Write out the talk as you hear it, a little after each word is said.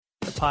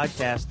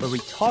podcast where we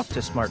talk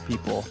to smart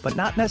people, but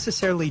not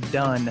necessarily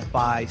done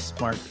by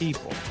smart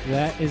people?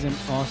 That is an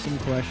awesome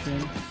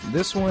question.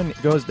 This one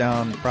goes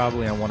down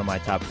probably on one of my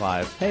top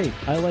 5. Hey,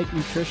 I like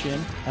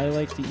nutrition. I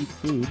like to eat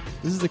food.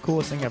 This is the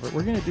coolest thing ever.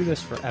 We're going to do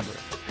this forever.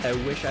 I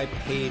wish I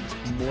paid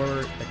more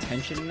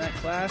attention in that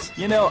class.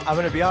 You know, I'm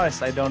going to be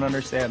honest, I don't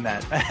understand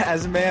that.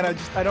 As a man,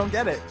 I don't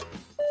get it.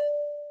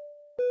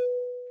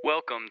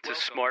 Welcome to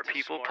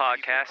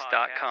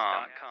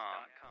smartpeoplepodcast.com.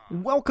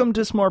 Welcome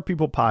to Smart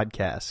People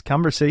Podcast,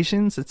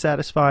 conversations that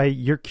satisfy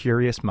your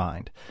curious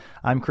mind.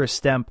 I'm Chris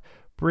Stemp,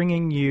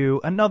 bringing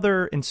you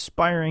another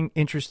inspiring,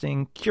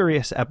 interesting,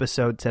 curious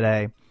episode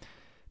today.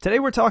 Today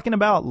we're talking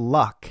about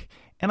luck.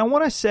 And I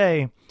want to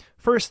say,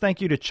 first,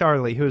 thank you to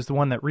Charlie, who is the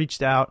one that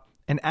reached out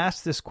and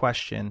asked this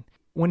question.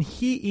 When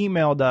he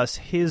emailed us,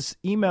 his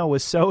email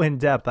was so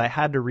in-depth, I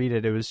had to read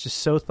it. It was just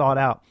so thought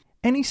out.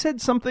 And he said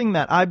something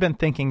that I've been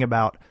thinking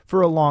about for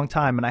a long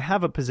time, and I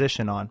have a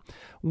position on.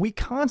 We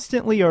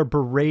constantly are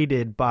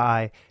berated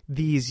by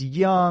these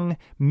young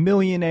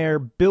millionaire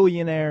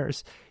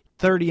billionaires,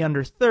 30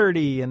 under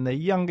 30, and the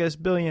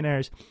youngest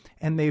billionaires,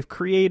 and they've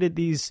created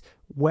these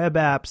web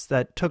apps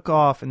that took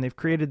off, and they've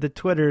created the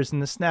Twitters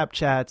and the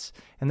Snapchats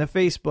and the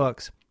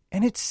Facebooks.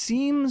 And it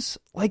seems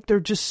like they're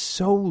just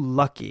so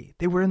lucky.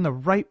 They were in the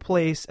right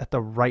place at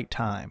the right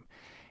time.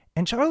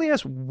 And Charlie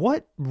asked,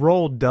 what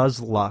role does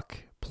luck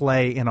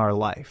play in our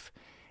life?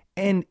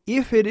 And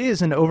if it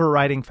is an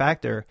overriding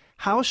factor,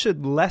 how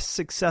should less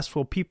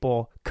successful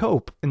people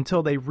cope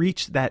until they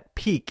reach that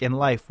peak in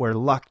life where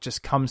luck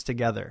just comes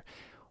together?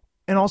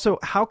 And also,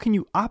 how can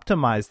you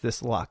optimize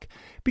this luck?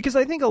 Because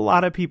I think a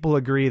lot of people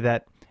agree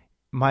that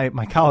my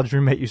college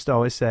roommate used to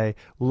always say,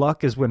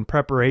 luck is when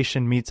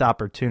preparation meets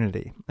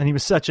opportunity. And he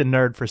was such a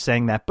nerd for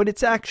saying that, but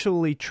it's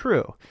actually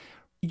true.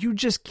 You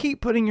just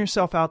keep putting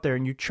yourself out there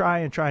and you try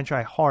and try and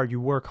try hard. You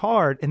work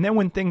hard. And then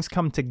when things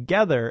come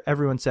together,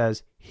 everyone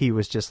says, he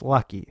was just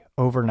lucky.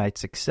 Overnight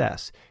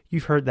success.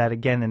 You've heard that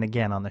again and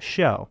again on the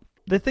show.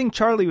 The thing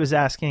Charlie was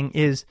asking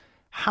is,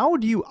 how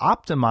do you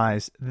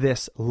optimize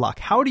this luck?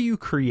 How do you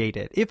create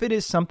it if it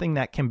is something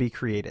that can be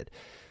created?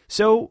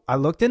 So I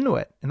looked into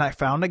it and I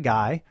found a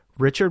guy,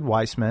 Richard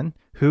Wiseman,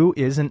 who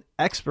is an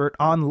expert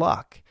on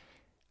luck.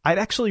 I'd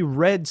actually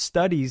read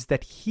studies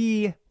that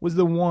he was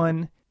the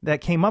one that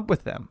came up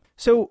with them.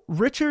 So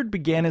Richard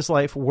began his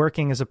life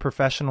working as a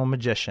professional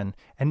magician,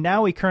 and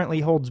now he currently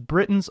holds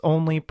Britain's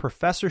only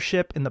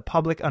professorship in the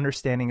public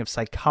understanding of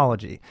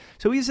psychology.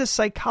 So he's a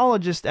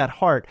psychologist at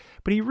heart,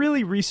 but he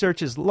really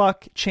researches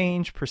luck,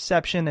 change,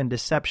 perception, and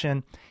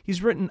deception.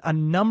 He's written a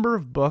number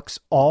of books,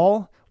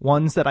 all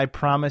ones that I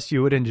promise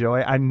you would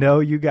enjoy. I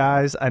know you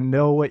guys, I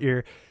know what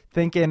you're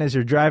thinking as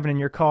you're driving in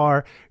your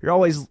car. You're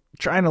always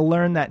trying to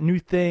learn that new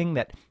thing,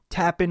 that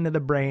tap into the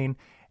brain.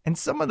 And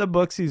some of the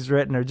books he's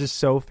written are just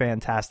so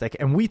fantastic,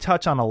 and we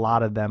touch on a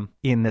lot of them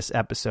in this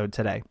episode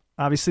today.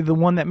 Obviously, the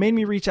one that made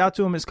me reach out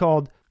to him is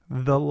called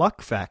The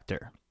Luck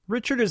Factor.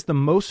 Richard is the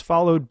most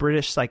followed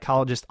British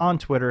psychologist on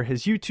Twitter.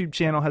 His YouTube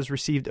channel has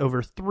received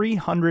over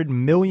 300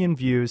 million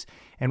views,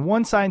 and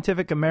one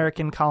Scientific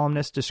American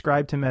columnist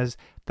described him as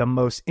the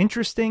most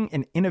interesting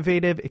and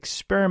innovative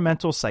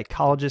experimental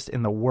psychologist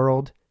in the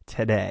world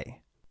today.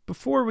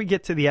 Before we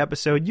get to the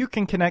episode, you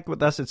can connect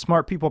with us at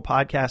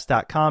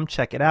smartpeoplepodcast.com.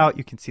 Check it out.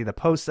 You can see the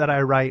posts that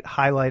I write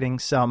highlighting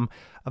some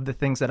of the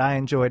things that I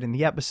enjoyed in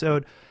the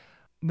episode.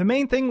 The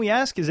main thing we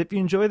ask is if you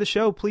enjoy the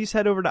show, please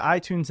head over to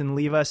iTunes and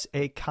leave us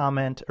a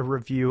comment, a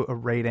review, a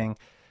rating.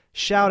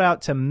 Shout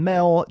out to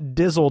Mel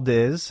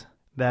Dizzlediz,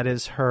 that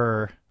is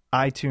her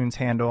iTunes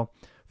handle,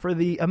 for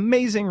the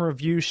amazing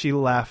review she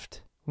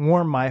left.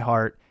 Warmed my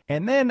heart.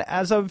 And then,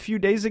 as of a few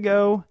days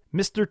ago,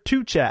 Mr.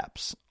 Two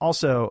Chaps,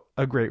 also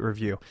a great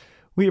review.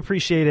 We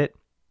appreciate it.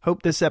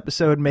 Hope this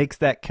episode makes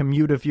that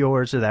commute of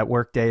yours or that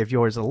work day of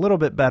yours a little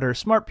bit better.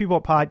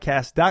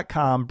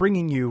 SmartPeoplePodcast.com,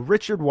 bringing you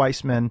Richard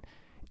Wiseman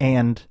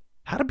and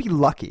how to be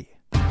lucky.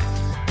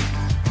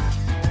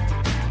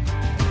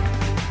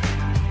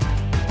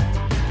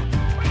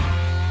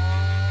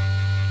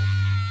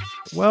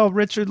 Well,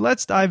 Richard,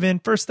 let's dive in.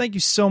 First, thank you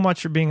so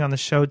much for being on the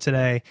show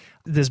today.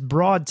 This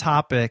broad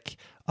topic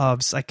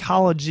of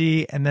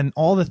psychology and then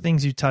all the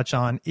things you touch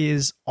on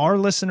is our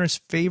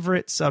listeners'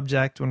 favorite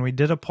subject. When we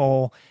did a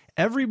poll,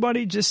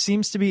 everybody just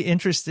seems to be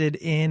interested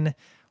in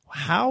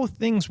how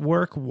things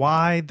work,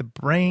 why, the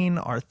brain,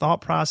 our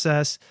thought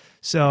process.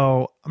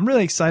 So I'm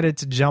really excited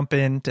to jump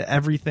into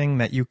everything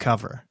that you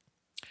cover.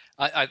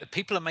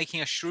 People are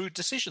making a shrewd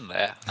decision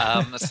there.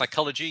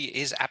 Psychology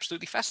is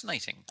absolutely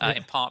fascinating,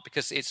 in part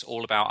because it's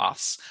all about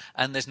us,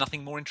 and there's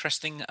nothing more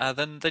interesting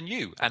than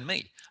you and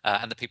me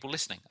and the people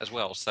listening as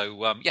well.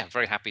 So,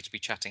 very happy to be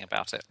chatting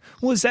about it.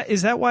 Well, is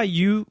that why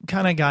you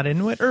kind of got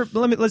into it? Or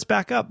let's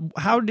back up.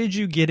 How did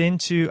you get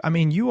into? I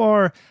mean,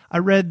 I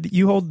read that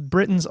you hold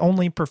Britain's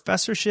only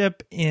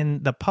professorship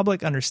in the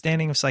public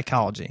understanding of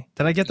psychology.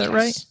 Did I get that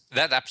right?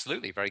 That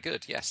absolutely very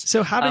good. Yes.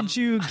 So, how did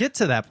you get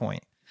to that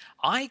point?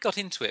 I got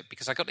into it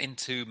because I got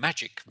into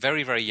magic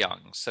very, very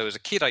young. So as a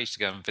kid, I used to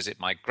go and visit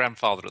my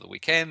grandfather at the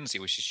weekends. He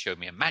always used to show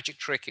me a magic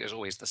trick. It was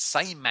always the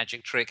same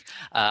magic trick.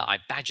 I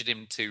badgered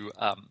him to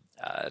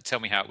tell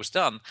me how it was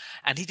done.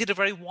 And he did a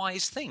very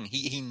wise thing.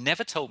 He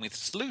never told me the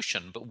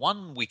solution, but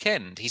one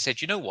weekend he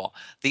said, you know what?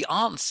 The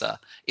answer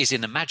is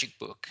in a magic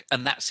book,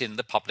 and that's in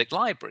the public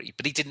library.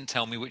 But he didn't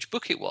tell me which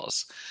book it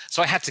was.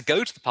 So I had to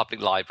go to the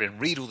public library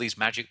and read all these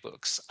magic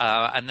books.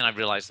 And then I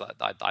realized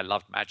that I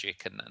loved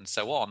magic and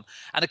so on.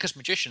 And of course,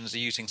 magicians are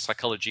using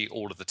psychology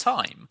all of the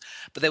time.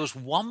 But there was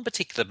one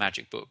particular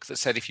magic book that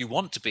said if you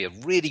want to be a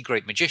really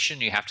great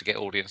magician, you have to get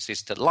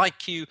audiences to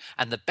like you.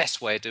 And the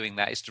best way of doing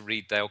that is to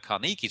read Dale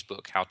Carnegie's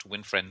book, How to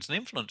Win Friends and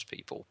Influence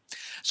People.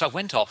 So I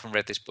went off and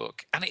read this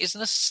book, and it is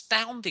an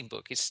astounding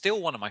book. It's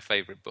still one of my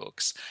favorite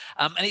books,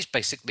 and it's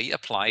basically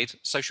applied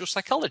social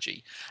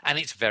psychology, and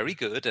it's very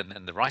good,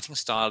 and the writing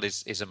style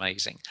is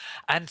amazing.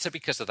 And so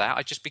because of that,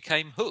 I just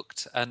became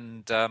hooked,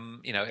 and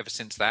ever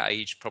since that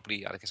age,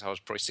 probably I guess I was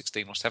probably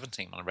 16 or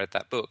 17 when I read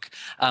that book,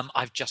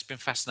 I've just been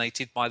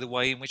fascinated by the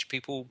way in which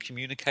people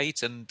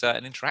communicate and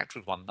interact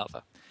with one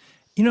another.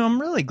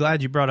 I'm really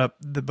glad you brought up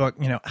the book,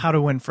 How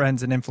to Win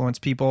Friends and Influence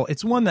People.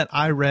 It's one that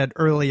I read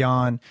early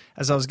on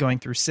as I was going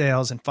through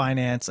sales and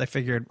finance. I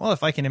figured, well,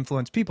 if I can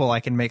influence people, I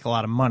can make a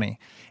lot of money.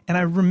 And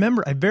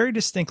I very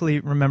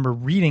distinctly remember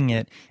reading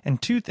it, and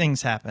two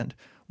things happened.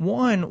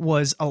 One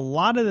was a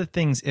lot of the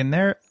things in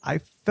there,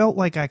 I felt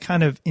like I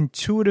kind of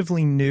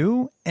intuitively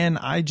knew, and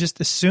I just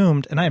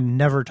assumed, and I've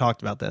never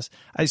talked about this,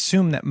 I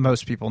assumed that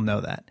most people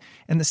know that.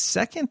 And the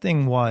second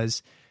thing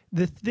was,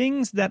 the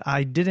things that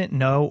I didn't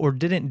know or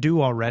didn't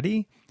do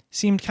already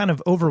seemed kind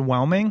of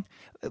overwhelming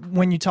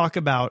when you talk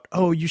about,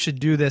 oh, you should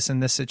do this in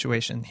this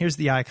situation. Here's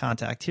the eye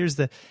contact.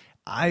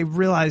 I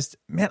realized,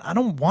 man, I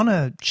don't want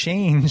to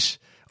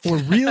change or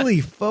really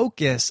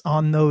focus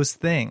on those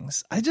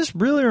things. I just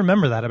really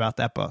remember that about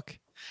that book.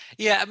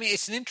 Yeah, I mean,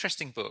 it's an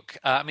interesting book.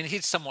 It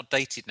is somewhat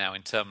dated now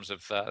in terms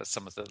of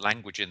some of the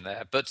language in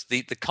there, but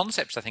the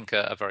concepts, I think,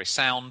 are very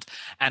sound.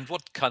 And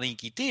what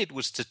Carnegie did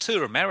was to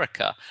tour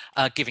America,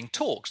 giving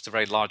talks to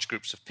very large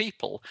groups of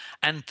people.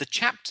 And the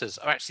chapters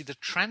are actually the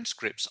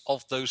transcripts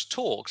of those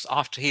talks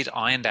after he'd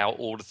ironed out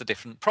all of the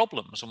different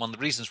problems. And one of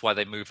the reasons why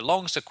they move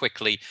along so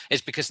quickly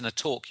is because in a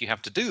talk you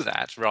have to do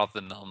that rather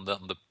than on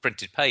the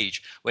printed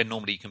page, where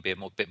normally you can be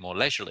a bit more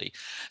leisurely.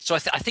 So I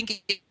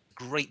think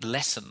great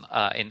lesson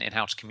in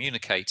how to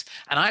communicate.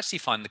 And I actually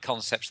find the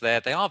concepts there,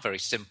 they are very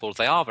simple,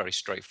 they are very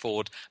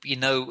straightforward,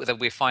 but that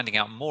we're finding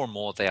out more and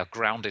more they are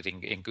grounded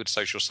in good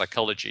social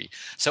psychology.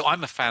 So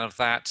I'm a fan of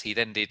that. He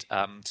then did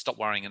Stop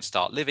Worrying and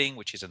Start Living,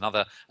 which is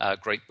another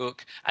great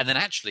book. And then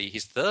actually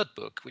his third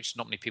book, which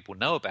not many people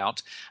know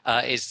about,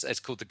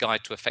 is called The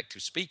Guide to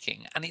Effective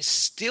Speaking. And it's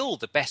still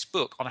the best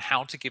book on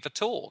how to give a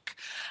talk.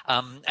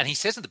 And he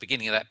says at the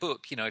beginning of that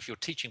book, if you're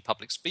teaching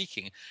public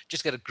speaking,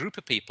 just get a group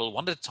of people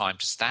one at a time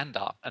to stand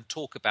up and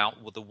talk about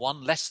the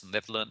one lesson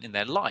they've learned in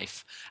their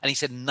life. And he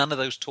said none of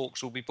those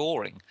talks will be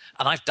boring.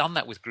 And I've done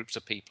that with groups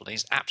of people, and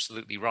he's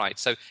absolutely right.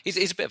 So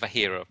he's a bit of a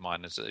hero of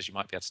mine, as you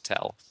might be able to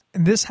tell.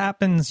 This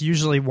happens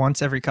usually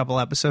once every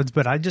couple episodes,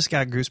 but I just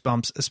got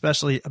goosebumps,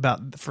 especially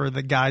for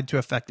the Guide to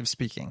Effective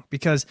Speaking,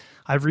 because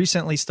I've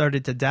recently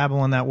started to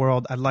dabble in that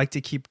world. I'd like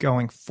to keep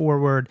going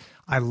forward.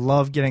 I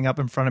love getting up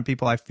in front of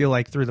people. I feel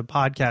like through the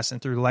podcast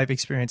and through life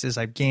experiences,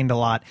 I've gained a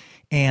lot,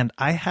 and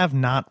I have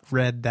not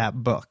read that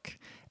book.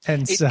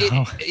 And so,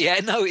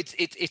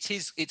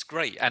 it's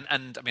great.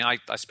 And I mean, I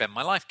spend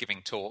my life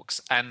giving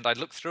talks, and I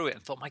looked through it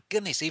and thought, my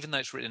goodness, even though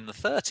it's written in the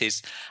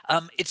 30s,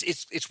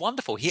 it's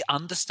wonderful. He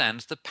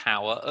understands the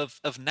power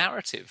of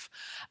narrative.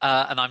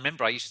 And I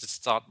remember I used to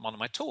start one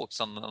of my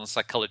talks on the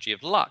psychology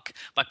of luck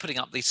by putting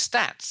up these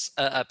stats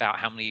about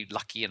how many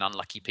lucky and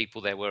unlucky people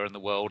there were in the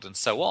world and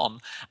so on.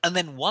 And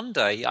then one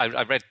day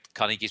I read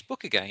Carnegie's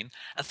book again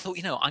and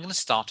thought, I'm going to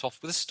start off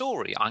with a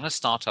story. I'm going to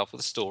start off with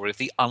a story of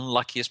the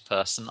unluckiest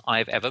person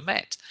I've ever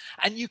met.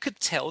 And you could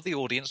tell the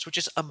audience were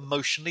just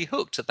emotionally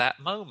hooked at that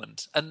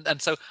moment.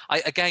 And so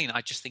I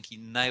just think he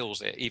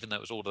nails it, even though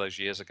it was all of those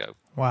years ago.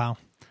 Wow.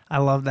 I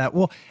love that.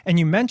 Well, and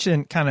you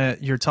mentioned kind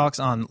of your talks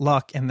on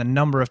luck and the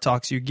number of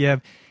talks you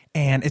give.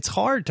 And it's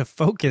hard to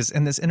focus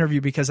in this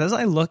interview because as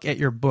I look at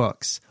your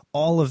books,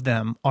 all of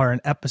them are an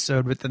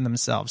episode within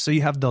themselves. So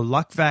you have the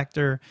luck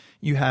factor,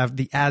 you have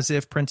the as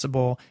if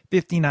principle,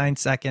 59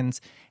 seconds,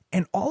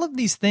 and all of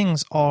these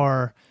things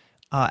are,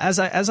 as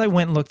I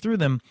went and looked through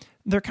them,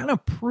 they're kind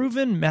of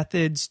proven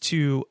methods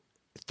to,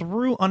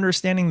 through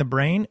understanding the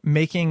brain,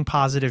 making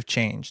positive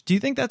change. Do you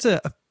think that's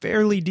a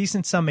fairly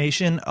decent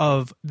summation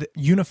of the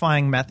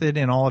unifying method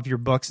in all of your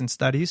books and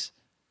studies?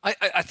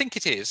 I think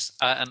it is,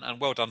 and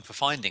well done for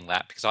finding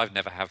that, because I've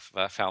never have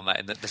found that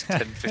in the 10,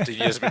 15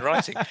 years I've been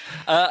writing.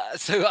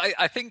 So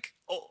I think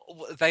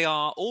They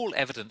are all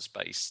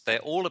evidence-based. They're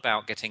all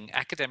about getting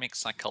academic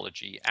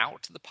psychology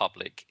out to the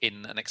public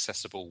in an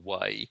accessible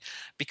way,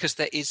 because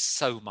there is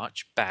so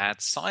much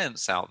bad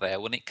science out there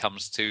when it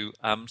comes to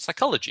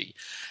psychology.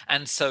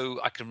 And so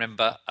I can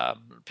remember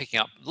picking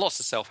up lots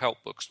of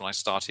self-help books when I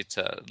started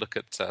to look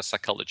at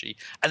psychology,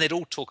 and they'd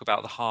all talk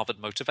about the Harvard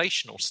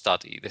motivational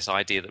study, this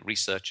idea that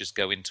researchers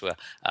go into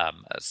a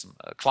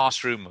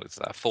classroom with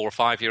 4 or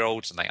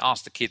 5-year-olds, and they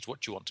ask the kids,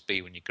 what do you want to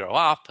be when you grow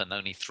up? And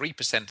only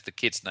 3% of the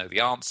kids know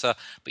the answer,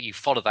 but you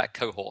follow that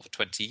cohort for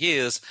 20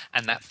 years,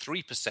 and that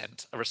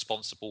 3% are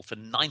responsible for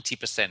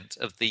 90%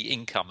 of the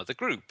income of the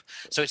group.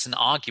 So it's an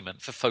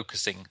argument for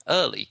focusing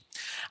early.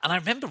 And I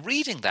remember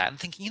reading that and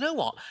thinking, you know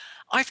what?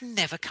 I've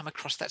never come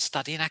across that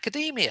study in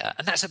academia.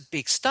 And that's a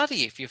big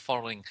study if you're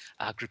following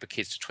a group of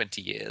kids for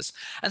 20 years.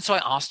 And so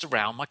I asked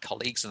around my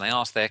colleagues, and they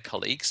asked their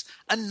colleagues,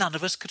 and none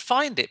of us could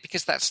find it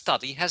because that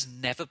study has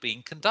never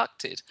been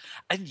conducted.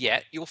 And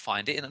yet you'll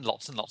find it in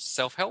lots and lots of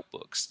self-help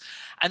books.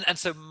 And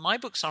so my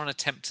books are an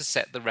attempt to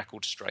set the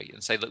record straight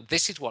and say, look,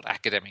 this is what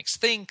academics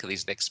think.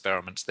 These are the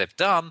experiments they've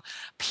done.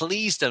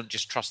 Please don't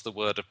just trust the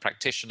word of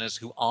practitioners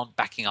who aren't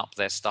backing up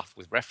their stuff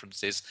with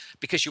references,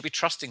 because you'll be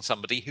trusting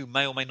somebody who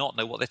may or may not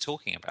know what they're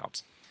talking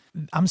about.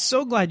 I'm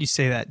so glad you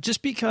say that,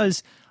 just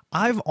because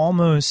I've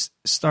almost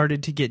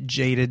started to get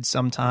jaded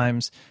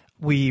sometimes.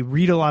 We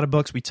read a lot of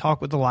books, we talk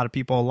with a lot of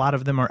people, a lot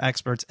of them are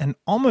experts, and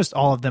almost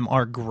all of them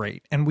are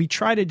great. And we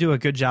try to do a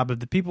good job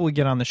of the people we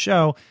get on the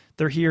show.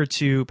 They're here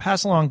to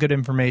pass along good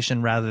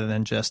information rather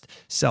than just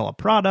sell a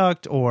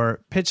product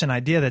or pitch an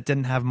idea that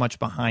didn't have much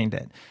behind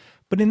it.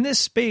 But in this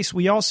space,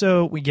 we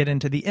get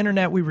into the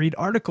internet, we read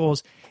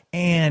articles,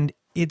 and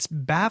it's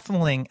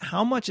baffling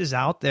how much is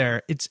out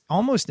there. It's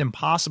almost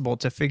impossible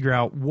to figure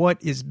out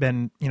what has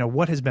been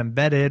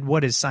vetted,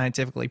 what is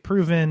scientifically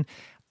proven.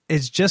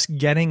 It's just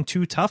getting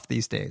too tough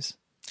these days.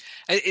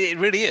 It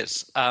really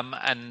is.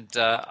 And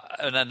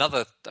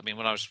another,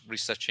 when I was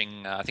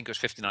researching, I think it was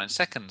 59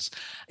 seconds,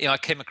 I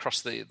came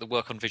across the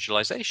work on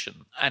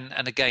visualization.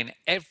 And again,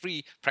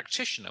 every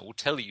practitioner will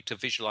tell you to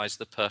visualize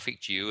the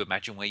perfect you,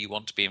 imagine where you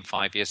want to be in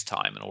 5 years'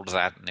 time and all of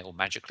that, and it will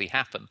magically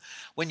happen.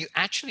 When you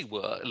actually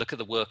look at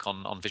the work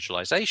on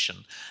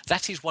visualization,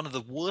 that is one of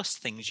the worst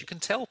things you can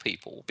tell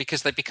people,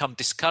 because they become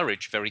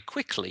discouraged very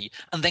quickly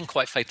and then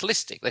quite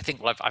fatalistic. They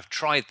think, well, I've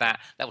tried that.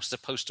 That was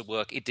supposed to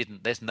work. It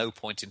didn't. There's no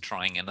point in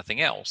trying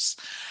anything else.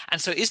 And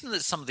so isn't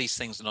that some of these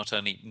things are not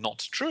only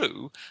not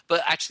true,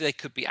 but actually they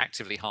could be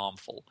actively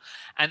harmful.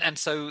 And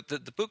so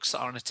the books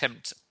are an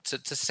attempt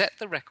to set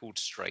the record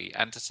straight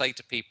and to say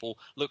to people,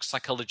 look,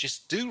 psychologists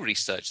do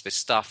research this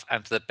stuff,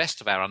 and to the best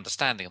of our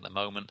understanding at the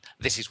moment,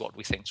 this is what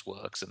we think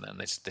works, and then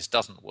this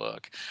doesn't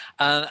work.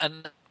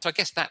 And so I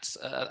guess that's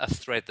a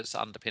thread that's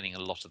underpinning a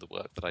lot of the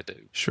work that I do.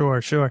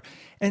 Sure.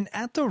 And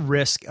at the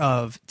risk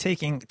of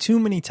taking too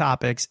many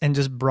topics and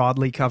just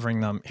broadly covering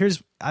them,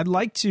 I'd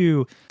like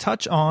to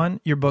touch on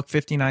your book,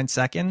 59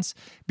 Seconds,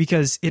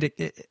 because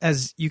it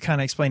as you kind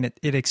of explained it,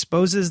 it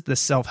exposes the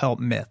self-help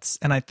myths.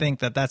 And I think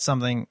that that's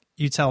something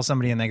you tell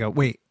somebody and they go,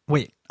 wait,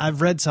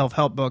 I've read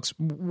self-help books.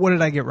 What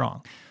did I get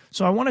wrong?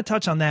 So I want to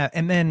touch on that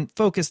and then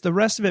focus the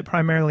rest of it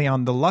primarily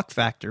on the luck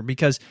factor,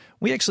 because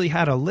we actually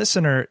had a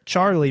listener,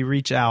 Charlie,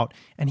 reach out,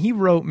 and he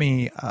wrote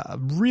me a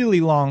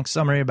really long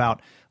summary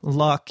about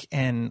luck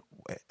and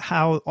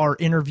how our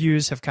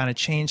interviews have kind of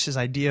changed his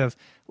idea of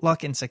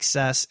luck and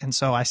success. And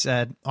so I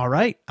said, all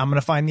right, I'm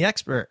going to find the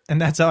expert. And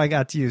that's how I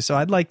got to you. So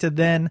I'd like to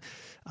then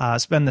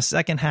spend the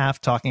second half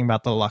talking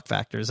about the luck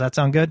factor. Does that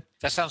sound good?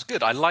 That sounds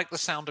good. I like the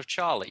sound of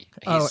Charlie.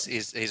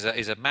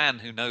 He's a man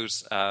who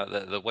knows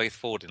the way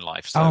forward in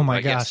life. So, oh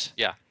my gosh.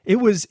 Yeah.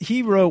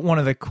 He wrote one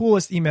of the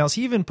coolest emails.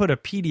 He even put a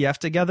PDF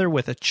together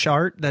with a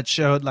chart that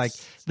showed like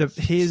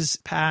his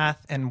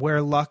path and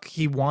where luck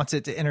he wants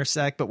it to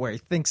intersect, but where he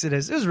thinks it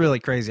is. It was really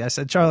crazy. I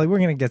said, Charlie, we're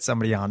going to get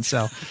somebody on.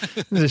 So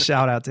there's a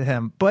shout out to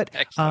him. But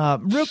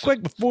real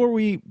quick, before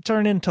we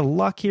turn into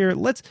luck here,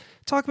 let's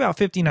talk about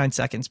 59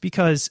 seconds,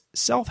 because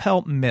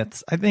self-help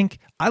myths. I think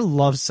I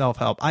love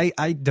self-help.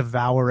 I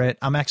devour it.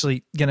 I'm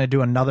actually going to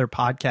do another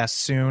podcast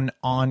soon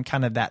on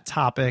kind of that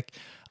topic.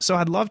 So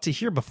I'd love to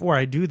hear, before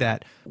I do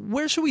that,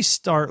 where should we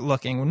start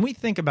looking? When we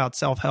think about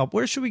self-help,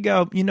 where should we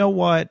go? You know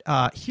what?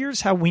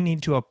 Here's how we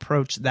need to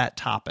approach that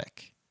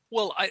topic.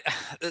 Well,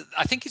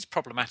 I think it's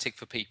problematic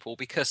for people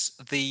because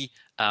the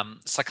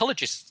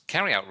psychologists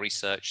carry out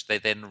research. They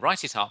then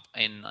write it up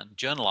in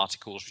journal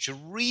articles, which are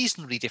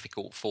reasonably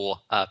difficult for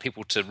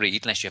people to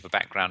read unless you have a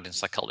background in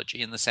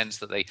psychology, in the sense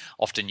that they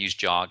often use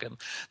jargon.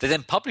 They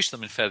then publish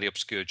them in fairly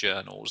obscure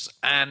journals,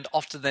 and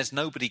often there's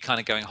nobody kind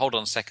of going, hold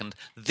on a second,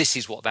 this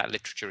is what that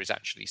literature is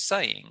actually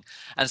saying.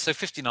 And so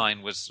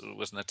 59 was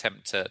an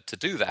attempt to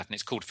do that, and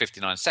it's called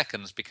 59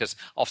 seconds because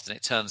often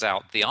it turns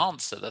out the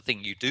answer, the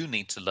thing you do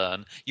need to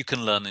learn, you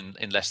can learn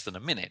in less than a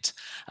minute.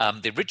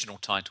 The original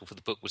title for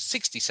the book was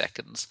 60 60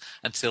 seconds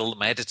until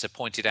my editor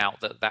pointed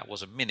out that that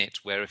was a minute,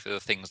 where if there were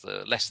things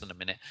that are less than a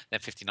minute, then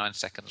 59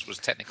 seconds was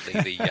technically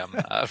the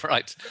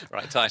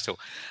right title.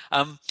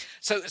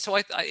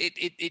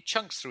 It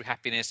chunks through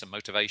happiness and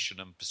motivation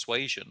and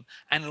persuasion,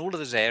 and in all of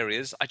those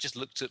areas, I just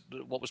looked at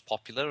what was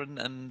popular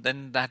and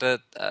then had a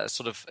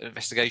sort of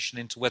investigation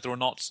into whether or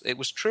not it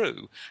was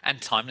true.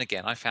 And time and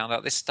again, I found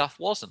out this stuff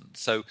wasn't.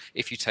 So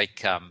if you take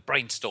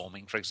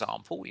brainstorming, for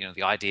example,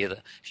 the idea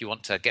that if you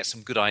want to get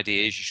some good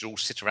ideas, you should all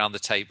sit around the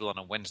table on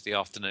a Wednesday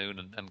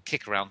afternoon and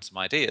kick around some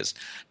ideas.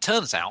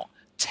 Turns out,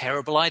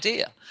 terrible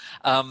idea,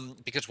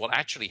 because what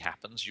actually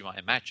happens, you might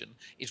imagine,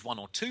 is one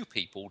or two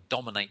people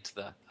dominate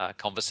the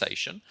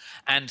conversation,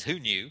 and who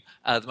knew,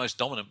 the most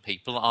dominant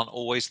people aren't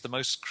always the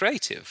most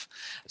creative.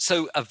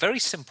 So a very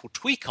simple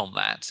tweak on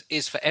that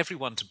is for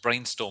everyone to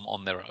brainstorm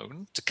on their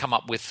own, to come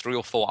up with 3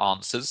 or 4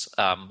 answers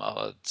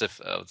to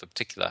the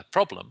particular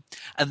problem,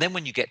 and then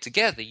when you get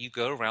together, you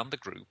go around the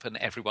group and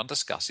everyone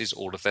discusses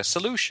all of their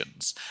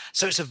solutions.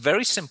 So it's a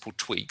very simple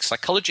tweak.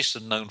 Psychologists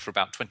have known for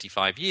about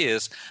 25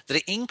 years that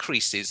it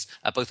increases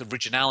both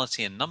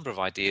originality and number of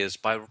ideas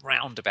by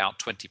around about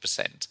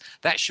 20%.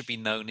 That should be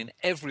known in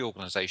every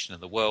organization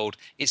in the world.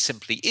 It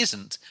simply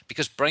isn't,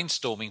 because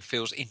brainstorming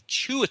feels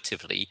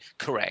intuitively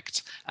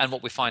correct. And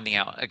what we're finding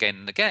out again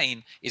and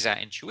again is our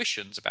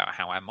intuitions about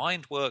how our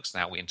mind works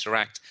and how we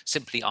interact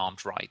simply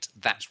aren't right.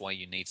 That's why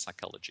you need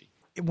psychology.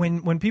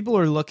 When people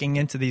are looking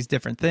into these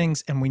different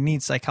things and we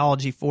need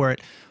psychology for it,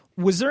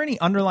 was there any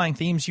underlying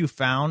themes you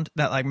found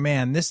that, like,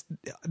 man,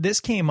 this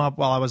came up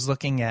while I was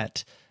looking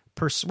at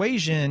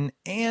persuasion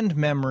and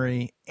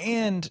memory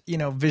and,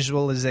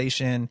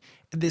 visualization,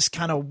 this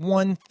kind of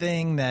one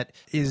thing that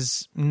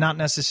is not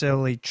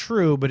necessarily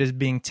true, but is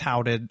being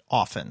touted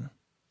often?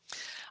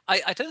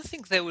 I don't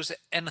think there was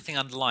anything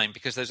underlying,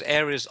 because those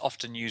areas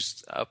often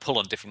pull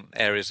on different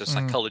areas of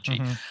psychology.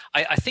 Mm-hmm.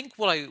 I think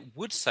what I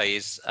would say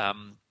is,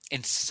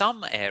 in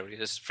some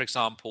areas, for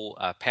example,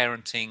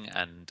 parenting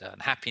and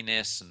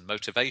happiness and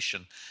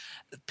motivation,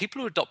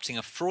 people are adopting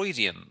a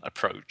Freudian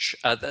approach.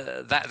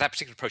 That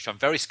particular approach I'm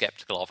very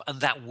skeptical of, and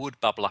that would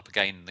bubble up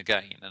again and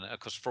again. And of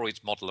course,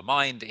 Freud's model of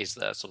mind is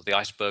the sort of the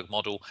iceberg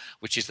model,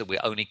 which is that we're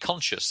only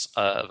conscious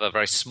of a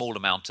very small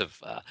amount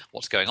of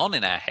what's going on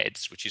in our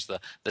heads, which is the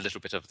little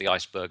bit of the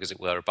iceberg, as it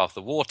were, above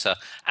the water.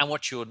 And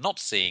what you're not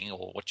seeing,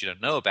 or what you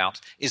don't know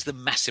about, is the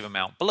massive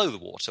amount below the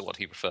water, what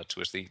he referred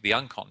to as the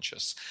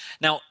unconscious.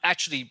 Now,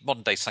 actually,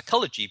 modern day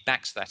psychology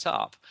backs that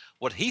up.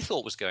 What he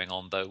thought was going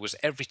on, though, was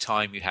every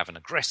time you have an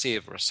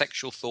aggressive or a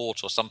sexual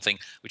thought or something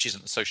which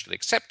isn't socially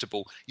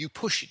acceptable, you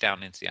push it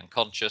down into the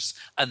unconscious,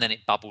 and then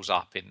it bubbles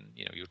up in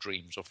your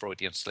dreams or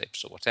Freudian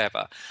slips or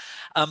whatever.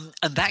 And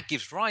that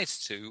gives rise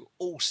to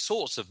all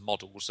sorts of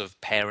models of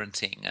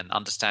parenting and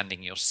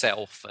understanding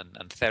yourself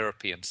and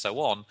therapy and so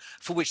on,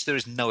 for which there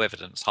is no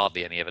evidence,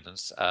 hardly any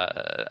evidence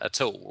at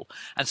all.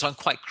 And so I'm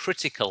quite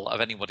critical of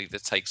anybody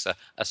that takes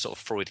a sort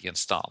of Freudian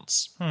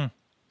stance.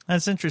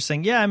 That's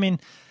interesting. Yeah, I mean,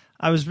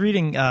 I was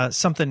reading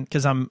something,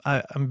 because I'm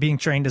being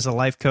trained as a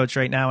life coach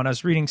right now, and I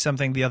was reading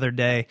something the other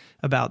day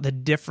about the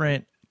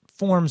different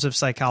forms of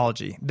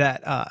psychology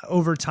that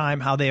over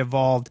time, how they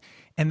evolved.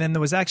 And then there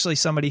was actually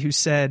somebody who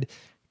said,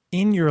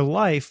 in your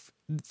life,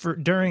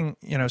 during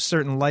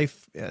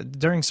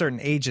certain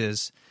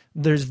ages,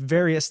 there's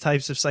various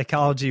types of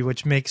psychology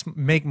which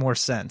make more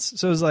sense.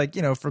 So it was like,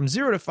 from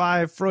 0 to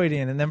 5,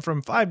 Freudian, and then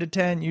from 5 to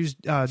 10, use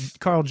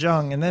Carl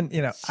Jung, and then,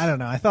 I don't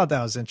know. I thought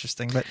that was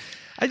interesting, but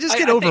I just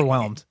get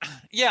overwhelmed.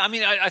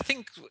 I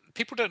think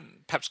people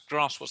don't perhaps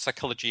grasp what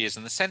psychology is,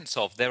 in the sense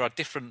of there are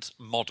different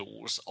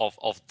models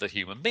of the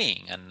human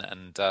being,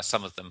 and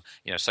some of them,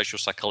 social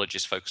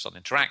psychologists focus on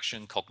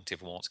interaction,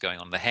 cognitive on what's going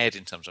on in the head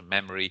in terms of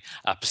memory,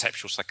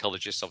 perceptual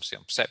psychologists obviously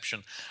on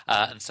perception,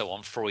 and so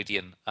on,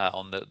 Freudian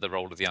on the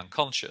role of the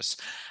unconscious.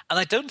 And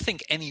I don't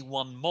think any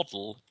one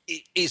model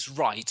is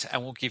right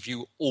and will give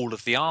you all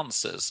of the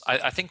answers.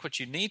 I think what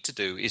you need to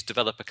do is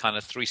develop a kind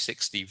of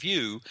 360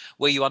 view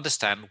where you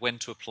understand when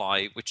to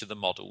apply which of the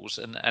models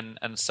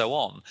and so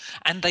on.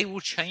 And they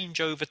will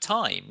change over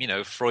time.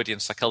 Freudian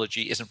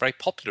psychology isn't very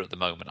popular at the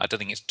moment. I don't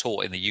think it's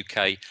taught in the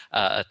UK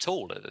at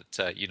all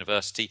at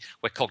university,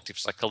 where cognitive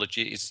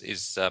psychology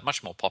is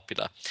much more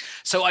popular.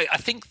 So I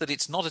think that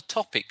it's not a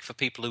topic for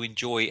people who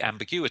enjoy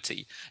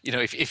ambiguity.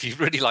 If you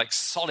really like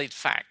solid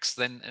facts,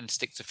 then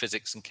stick to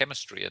physics and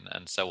chemistry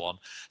and so on.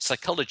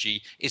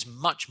 Psychology is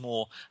much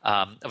more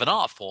of an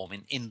art form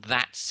in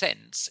that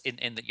sense,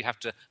 in that you have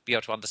to be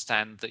able to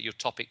understand that your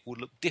topic will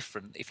look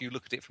different if you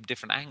look at it from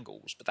different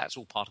angles, but that's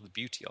all part of the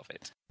beauty of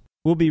it.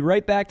 We'll be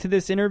right back to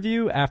this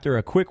interview after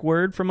a quick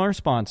word from our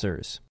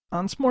sponsors.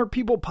 On Smart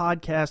People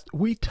Podcast,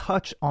 we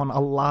touch on a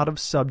lot of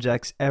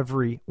subjects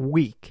every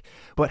week,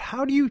 but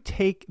how do you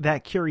take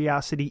that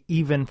curiosity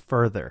even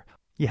further?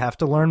 You have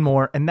to learn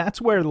more, and that's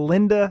where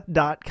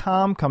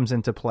lynda.com comes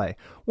into play.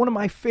 One of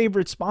my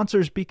favorite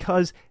sponsors,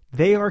 because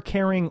they are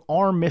carrying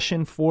our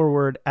mission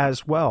forward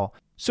as well.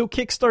 So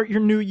kickstart your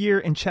new year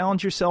and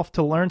challenge yourself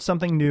to learn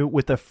something new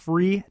with a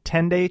free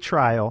 10-day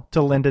trial to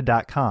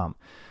lynda.com.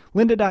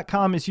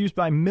 Lynda.com is used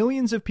by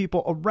millions of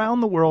people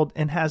around the world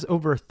and has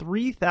over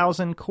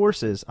 3,000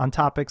 courses on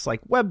topics like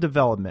web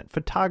development,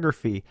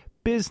 photography,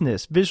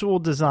 business, visual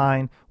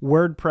design,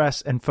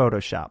 WordPress, and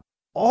Photoshop.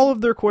 All of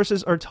their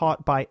courses are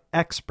taught by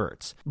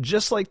experts,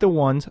 just like the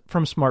ones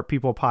from Smart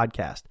People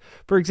Podcast.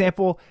 For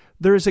example,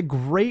 there is a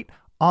great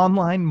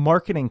online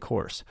marketing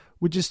course,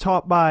 which is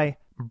taught by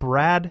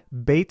Brad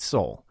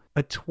Batesole,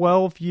 a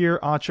 12-year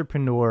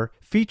entrepreneur,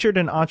 featured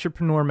in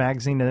Entrepreneur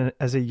Magazine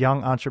as a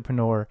young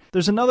entrepreneur.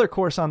 There's another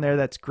course on there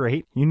that's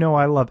great. You know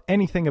I love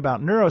anything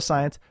about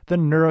neuroscience, the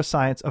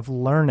neuroscience of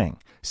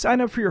learning.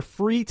 Sign up for your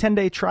free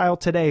 10-day trial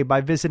today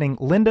by visiting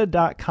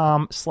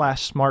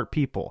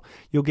lynda.com/smartpeople.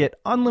 You'll get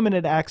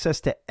unlimited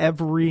access to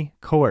every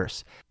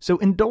course. So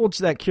indulge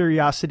that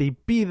curiosity,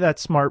 be that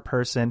smart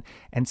person,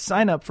 and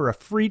sign up for a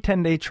free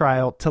 10-day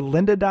trial to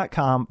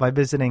lynda.com by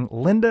visiting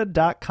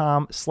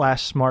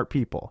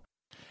lynda.com/smartpeople.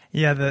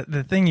 Yeah,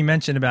 the thing you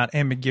mentioned about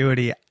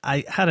ambiguity,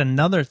 I had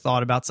another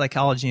thought about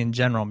psychology in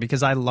general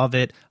because I love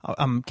it.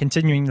 I'm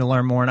continuing to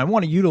learn more and I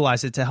want to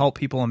utilize it to help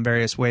people in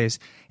various ways.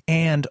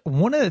 And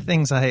one of the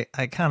things I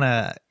kind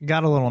of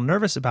got a little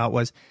nervous about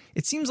was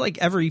it seems like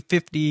every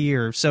 50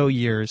 or so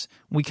years,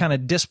 we kind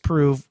of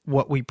disprove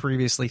what we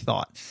previously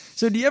thought.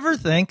 So do you ever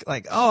think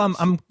like, oh,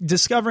 I'm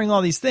discovering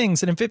all these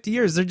things and in 50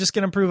 years, they're just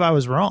going to prove I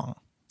was wrong?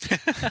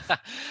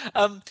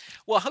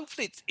 Well,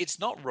 hopefully it's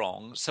not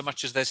wrong so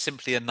much as there's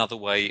simply another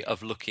way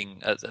of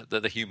looking at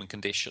the human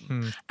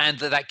condition, and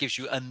that gives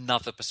you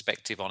another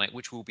perspective on it,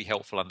 which will be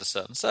helpful under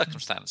certain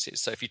circumstances.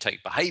 So if you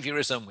take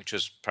behaviorism, which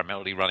was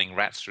primarily running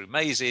rats through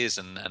mazes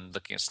and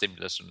looking at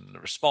stimulus and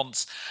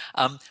response,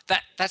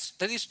 that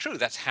is true.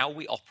 That's how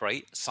we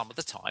operate some of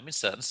the time in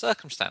certain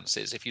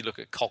circumstances. If you look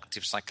at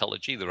cognitive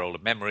psychology, the role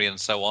of memory and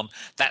so on,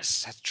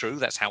 that's true.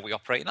 That's how we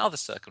operate in other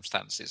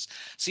circumstances.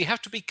 So you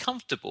have to be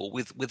comfortable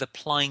with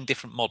applying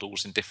different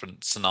models in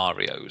different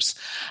scenarios.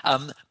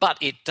 But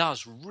it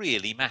does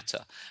really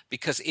matter,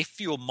 because if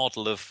your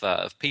model of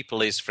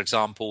people is, for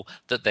example,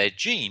 that their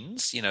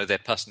genes, their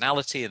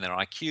personality and their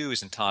IQ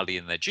is entirely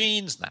in their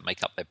genes and that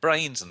make up their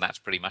brains and that's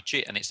pretty much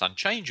it and it's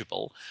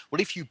unchangeable,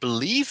 well, if you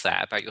believe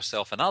that about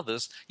yourself and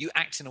others, you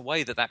act in a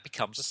way that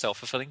becomes a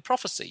self-fulfilling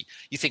prophecy.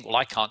 You think, well,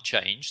 I can't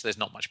change, there's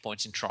not much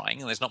point in trying,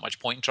 and there's not much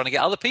point in trying to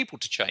get other people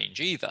to change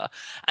either.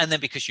 And then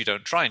because you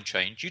don't try and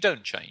change, you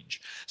don't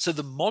change. So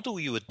the model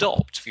you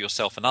adopt for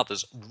yourself and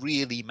others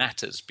really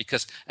matters,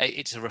 because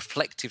it's a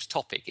reflective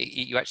topic.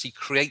 You actually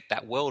create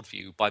that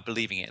worldview by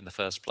believing it in the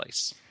first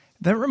place.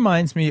 That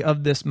reminds me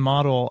of this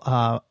model.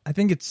 I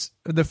think it's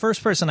the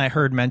first person I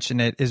heard mention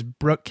it is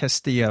Brooke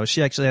Castillo.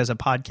 She actually has a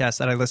podcast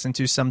that I listen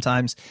to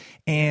sometimes,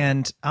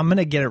 and I'm going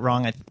to get it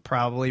wrong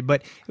probably,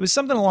 but it was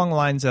something along the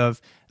lines of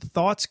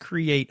thoughts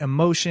create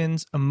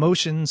emotions,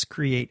 emotions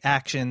create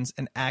actions,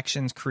 and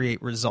actions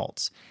create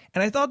results.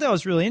 And I thought that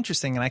was really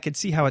interesting, and I could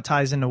see how it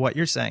ties into what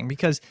you're saying,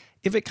 because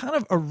if it kind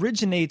of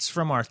originates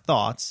from our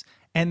thoughts,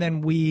 and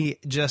then we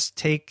just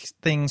take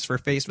things for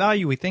face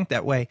value, we think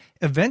that way,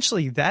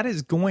 eventually that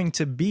is going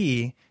to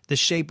be the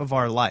shape of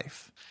our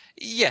life.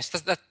 Yes,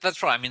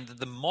 that's right. I mean,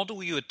 the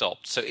model you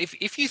adopt. So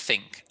if you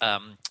think,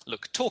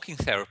 look, talking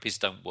therapies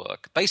don't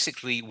work.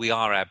 Basically, we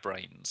are our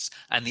brains.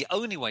 And the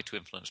only way to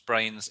influence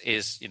brains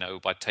is,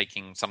 by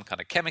taking some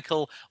kind of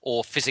chemical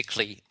or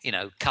physically,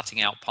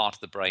 cutting out part of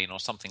the brain or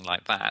something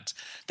like that.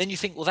 Then you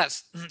think, well,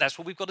 that's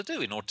what we've got to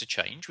do in order to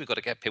change. We've got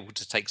to get people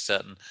to take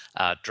certain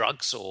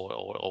drugs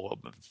or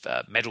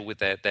meddle with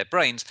their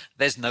brains.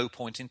 There's no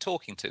point in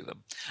talking to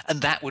them.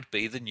 And that would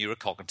be the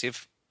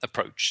neurocognitive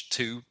approach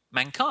to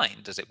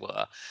mankind, as it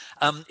were.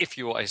 If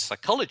you're a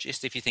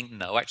psychologist, if you think,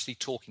 no, actually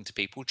talking to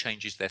people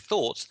changes their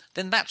thoughts,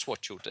 then that's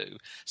what you'll do.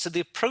 So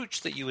the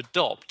approach that you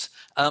adopt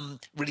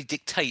really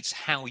dictates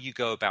how you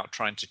go about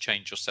trying to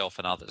change yourself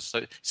and others.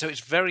 So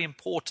it's very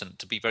important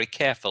to be very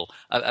careful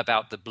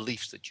about the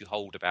beliefs that you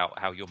hold about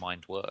how your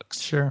mind works.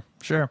 Sure.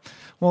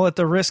 Well, at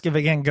the risk of,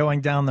 again,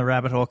 going down the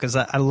rabbit hole, because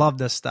I love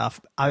this stuff,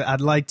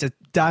 I'd like to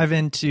dive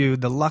into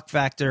the luck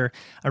factor.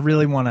 I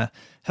really want to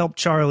help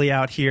Charlie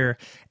out here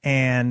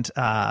and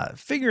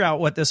figure out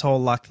what this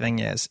whole luck thing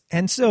is.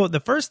 And so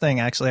the first thing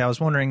actually I was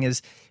wondering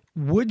is,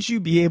 would you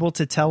be able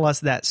to tell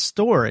us that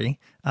story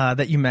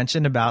that you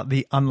mentioned about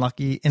the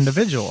unlucky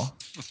individual?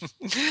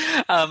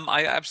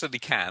 I absolutely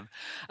can.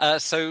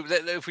 So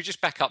if we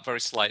just back up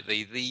very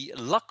slightly, the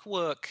luck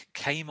work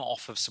came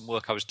off of some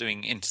work I was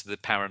doing into the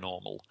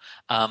paranormal,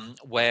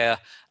 where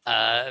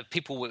I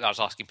was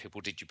asking people,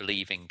 did you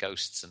believe in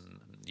ghosts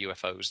and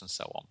UFOs and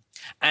so on?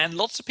 And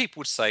lots of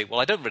people would say,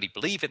 well, I don't really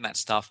believe in that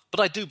stuff, but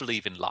I do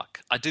believe in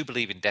luck. I do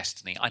believe in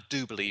destiny. I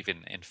do believe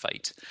in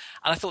fate.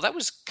 And I thought that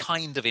was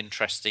kind of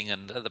interesting.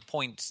 And at the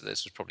point,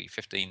 this was probably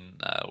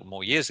 15 or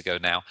more years ago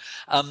now,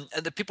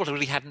 the people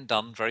really hadn't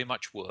done very much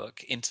much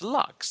work into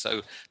luck.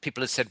 So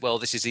people had said, well,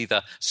 this is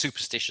either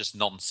superstitious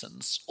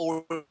nonsense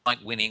or like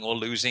winning or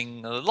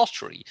losing a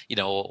lottery,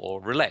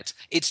 or roulette.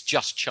 It's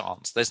just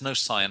chance. There's no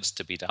science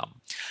to be done.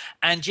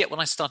 And yet when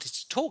I started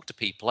to talk to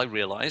people, I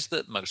realized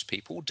that most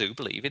people do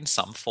believe in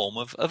some form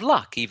of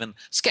luck. Even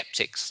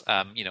skeptics,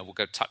 will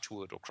go touch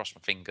wood or cross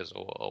my fingers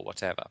or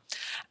whatever.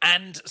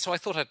 And so I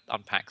thought I'd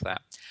unpack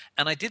that.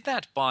 And I did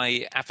that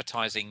by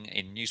advertising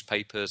in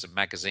newspapers and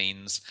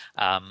magazines,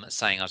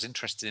 saying I was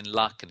interested in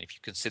luck, and if you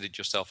considered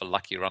yourself a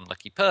lucky or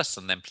unlucky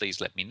person, then please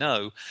let me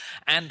know.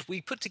 And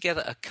we put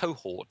together a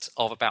cohort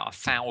of about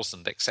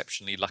 1,000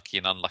 exceptionally lucky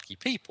and unlucky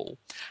people,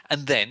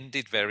 and then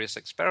did various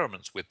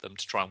experiments with them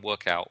to try and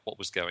work out what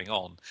was going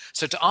on.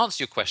 So to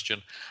answer your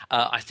question,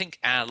 I think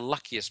our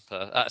unluckiest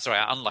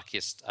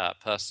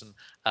person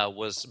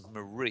was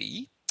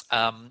Marie.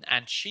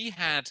 And she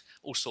had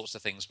all sorts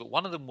of things, but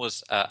one of them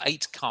was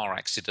 8 car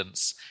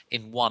accidents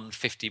in one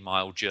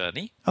 50-mile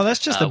journey. Oh, that's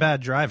just a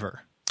bad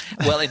driver.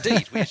 Well,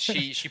 indeed,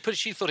 she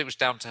thought it was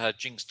down to her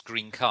jinxed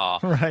green car,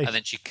 right. And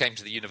then she came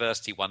to the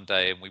university one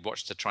day, and we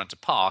watched her trying to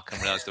park,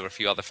 and realised there were a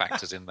few other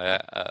factors in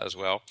there as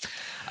well.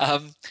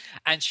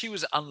 And she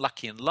was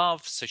unlucky in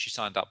love, so she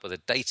signed up with a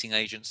dating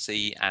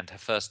agency, and her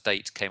first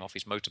date came off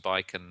his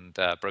motorbike and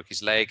broke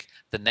his leg.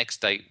 The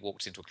next date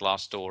walked into a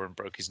glass door and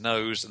broke his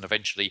nose, and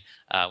eventually,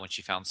 when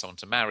she found someone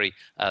to marry,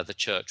 the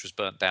church was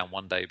burnt down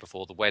one day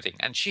before the wedding.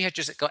 And she had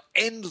just got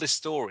endless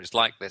stories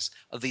like this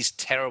of these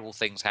terrible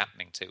things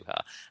happening to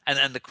her.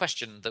 And the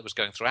question that was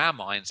going through our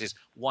minds is,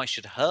 why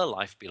should her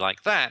life be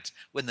like that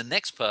when the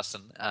next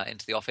person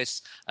into the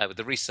office with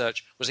the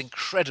research was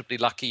incredibly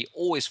lucky,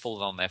 always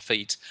fallen on their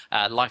feet,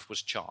 life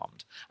was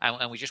charmed.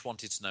 And we just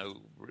wanted to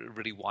know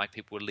really why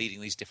people were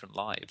leading these different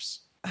lives.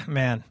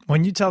 Man,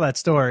 when you tell that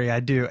story, I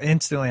do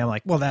instantly. I'm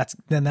like, well,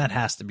 then that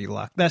has to be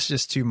luck. That's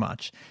just too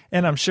much.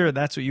 And I'm sure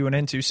that's what you went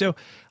into. So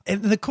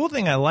the cool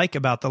thing I like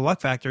about the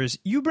luck factor is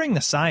you bring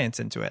the science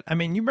into it. I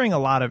mean, you bring a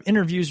lot of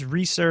interviews,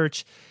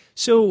 research.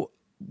 So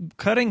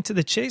cutting to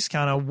the chase,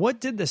 kind of, what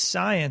did the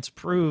science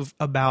prove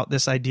about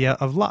this idea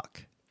of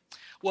luck?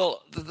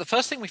 Well, the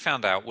first thing we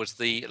found out was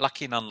the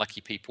lucky and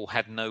unlucky people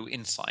had no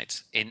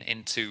insight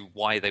into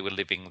why they were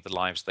living the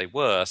lives they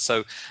were.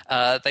 So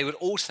they would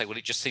all say, well,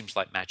 it just seems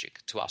like magic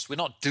to us. We're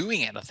not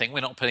doing anything. We're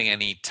not putting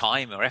any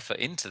time or effort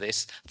into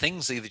this.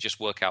 Things either just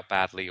work out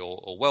badly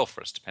or well for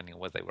us, depending on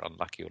whether they were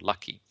unlucky or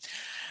lucky.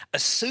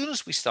 As soon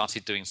as we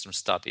started doing some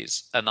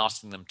studies and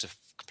asking them to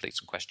complete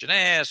some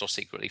questionnaires or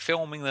secretly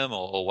filming them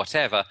or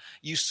whatever,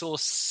 you saw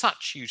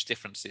such huge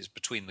differences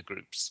between the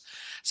groups.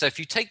 So if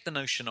you take the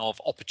notion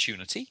of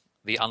opportunity,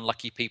 the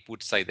unlucky people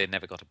would say they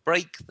never got a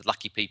break. The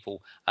lucky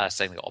people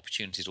saying they got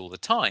opportunities all the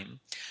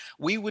time.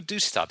 We would do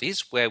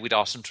studies where we'd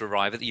ask them to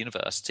arrive at the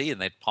university and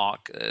they'd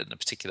park in a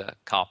particular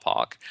car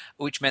park,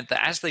 which meant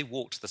that as they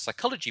walked to the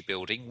psychology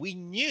building, we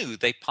knew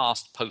they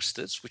passed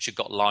posters which had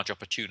got large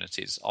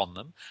opportunities on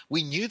them.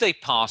 We knew they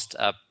passed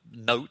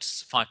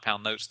notes,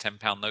 £5 notes,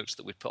 £10 notes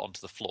that we'd put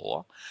onto the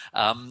floor.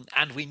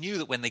 And we knew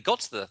that when they got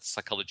to the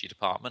psychology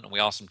department and we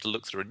asked them to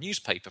look through a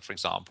newspaper, for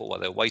example, while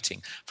they were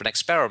waiting for an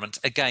experiment,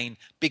 again,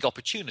 big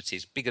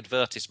opportunities, big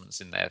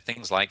advertisements in there,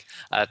 things like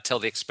tell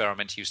the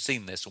experimenter you've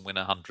seen this and win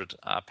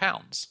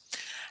 £100.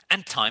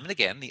 And time and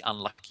again, the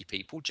unlucky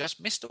people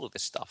just missed all of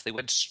this stuff. They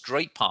went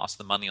straight past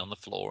the money on the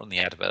floor and the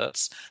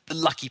adverts. The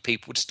lucky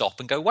people would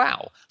stop and go,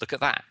 wow, look at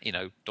that.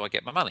 Do I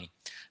get my money?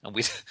 And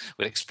we'd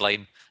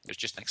explain it was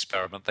just an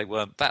experiment. They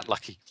weren't that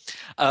lucky.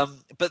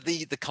 But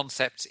the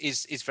concept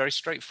is very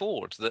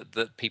straightforward,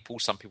 that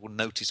some people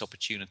notice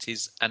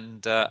opportunities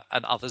and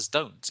others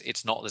don't.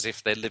 It's not as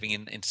if they're living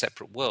in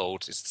separate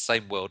worlds. It's the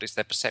same world. It's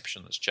their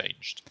perception that's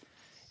changed.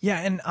 Yeah,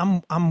 and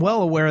I'm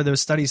well aware of those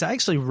studies. I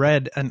actually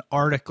read an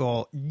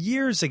article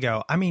years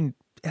ago. I mean,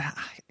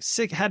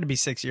 it had to be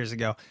 6 years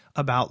ago,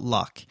 about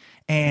luck.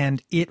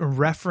 And it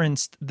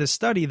referenced the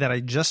study that I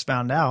just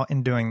found out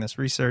in doing this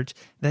research,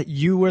 that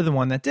you were the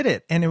one that did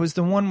it. And it was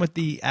the one with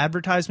the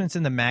advertisements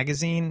in the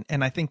magazine.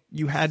 And I think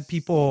you had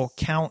people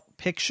count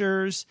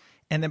pictures.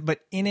 But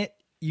in it,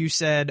 you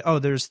said, oh,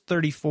 there's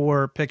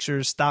 34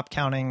 pictures, stop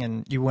counting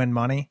and you win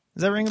money.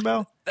 Does that ring a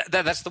bell?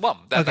 That's the one.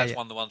 That's yeah.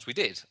 one of the ones we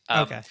did.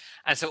 Okay.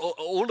 And so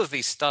all of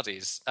these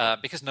studies,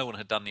 because no one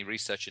had done any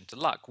research into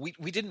luck, we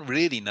didn't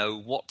really know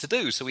what to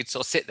do. So we'd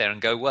sort of sit there and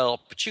go, well,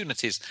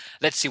 opportunities,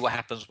 let's see what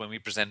happens when we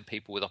present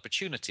people with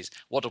opportunities.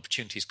 What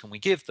opportunities can we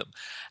give them?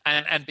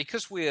 And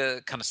because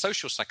we're kind of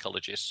social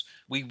psychologists,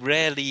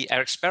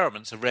 our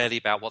experiments are rarely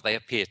about what they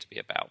appear to be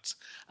about,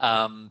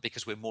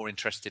 because we're more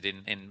interested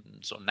in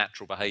sort of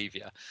natural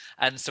behavior.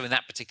 And so in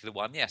that particular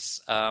one,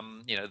 yes,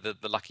 the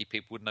lucky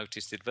people would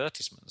notice the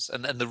advertisements.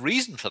 And the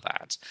reason for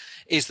that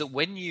is that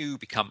when you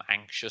become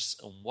anxious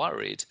and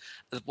worried,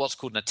 what's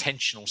called an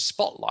attentional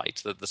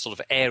spotlight, the sort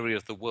of area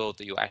of the world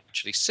that you're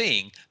actually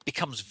seeing,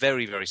 becomes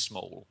very, very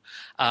small.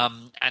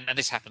 And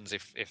this happens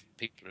if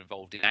people are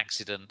involved in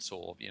accidents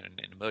or in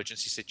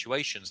emergency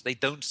situations. They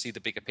don't see the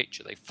bigger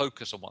picture. They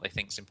focus on what they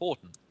think is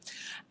important.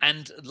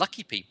 And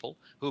lucky people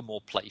who are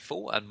more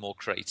playful and more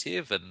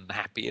creative and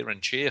happier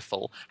and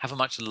cheerful have a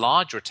much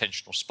larger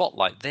attentional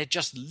spotlight. They're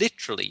just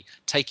literally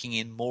taking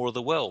in more of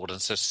the world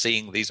and so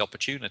seeing these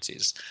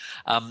opportunities.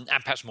 And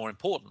perhaps more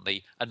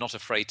importantly, are not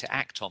afraid to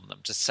act on them,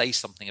 to say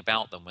something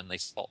about them when they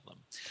spot them.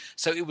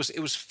 So it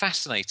was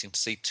fascinating to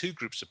see two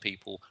groups of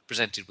people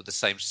presented with the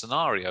same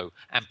scenario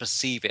and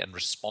perceive it and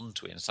respond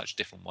to it in such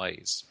different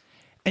ways.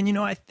 And,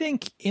 I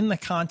think in the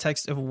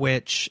context of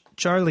which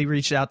Charlie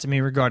reached out to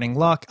me regarding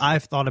luck,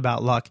 I've thought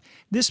about luck.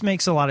 This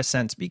makes a lot of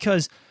sense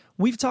because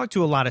we've talked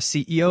to a lot of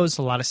CEOs,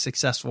 a lot of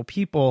successful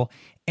people,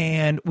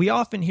 and we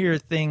often hear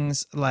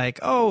things like,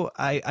 oh,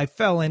 I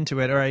fell into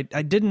it, or I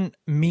didn't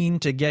mean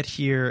to get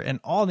here, and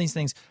all these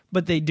things,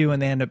 but they do, and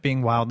they end up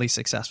being wildly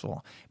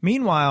successful.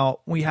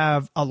 Meanwhile, we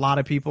have a lot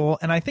of people,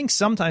 and I think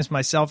sometimes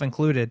myself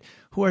included,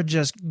 who are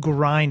just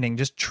grinding,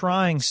 just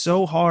trying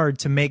so hard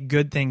to make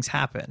good things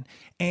happen.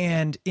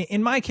 And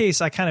in my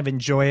case, I kind of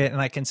enjoy it,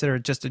 and I consider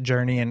it just a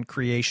journey and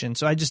creation.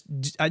 So I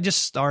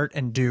just start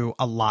and do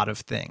a lot of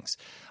things.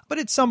 But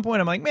at some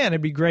point, I'm like, man,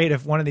 it'd be great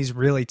if one of these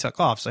really took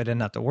off so I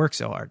didn't have to work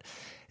so hard.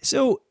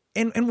 So,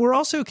 and we're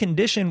also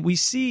conditioned, we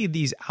see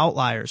these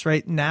outliers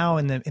right now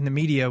in the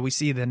media. We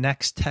see the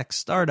next tech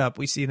startup.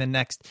 We see the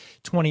next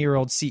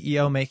 20-year-old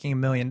CEO making $1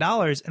 million.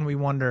 And we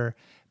wonder,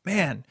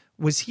 man,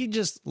 was he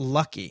just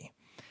lucky?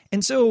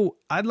 And so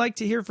I'd like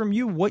to hear from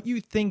you what you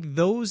think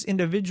those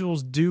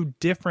individuals do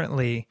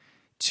differently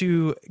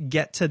to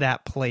get to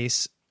that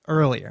place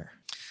earlier.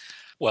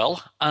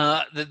 Well,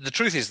 the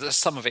truth is that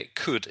some of it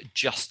could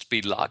just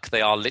be luck.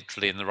 They are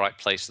literally in the right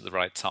place at the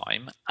right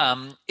time.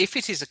 If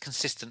it is a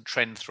consistent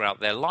trend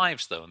throughout their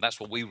lives, though, and that's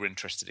what we were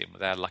interested in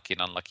with our lucky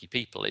and unlucky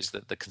people, is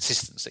that the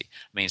consistency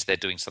means they're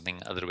doing something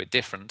a little bit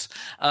different.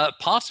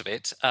 Part of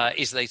it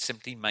is they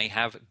simply may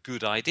have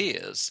good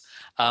ideas.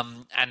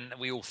 And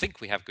we all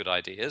think we have good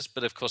ideas,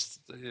 but of course,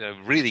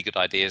 really good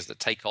ideas that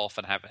take off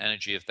and have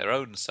energy of their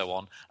own and so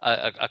on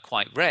are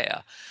quite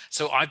rare.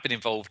 So I've been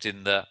involved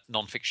in the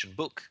nonfiction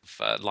book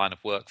line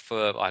of work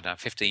for,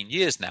 15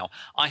 years now.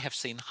 I have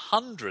seen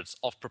hundreds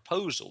of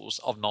proposals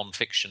of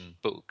nonfiction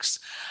books.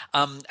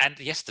 And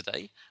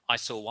yesterday I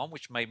saw one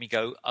which made me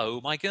go,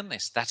 oh my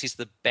goodness, that is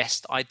the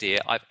best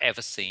idea I've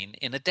ever seen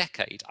in a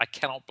decade. I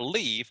cannot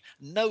believe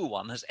no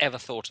one has ever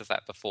thought of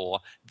that before.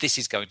 This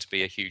is going to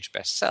be a huge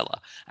bestseller.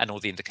 And all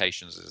the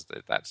indications is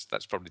that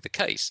that's probably the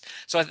case.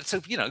 So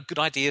good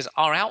ideas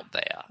are out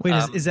there. Wait,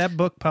 is that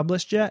book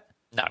published yet?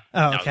 No,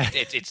 oh, okay.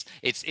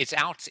 It's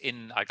out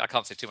in. I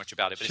can't say too much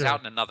about it, but It's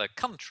out in another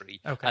country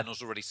and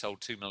has already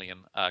sold 2 million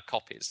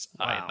copies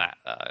in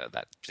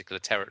that particular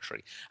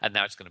territory, and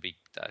now it's going to be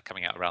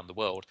coming out around the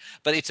world.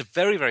 But it's a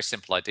very, very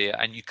simple idea,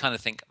 and you kind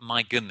of think,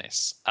 my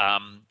goodness,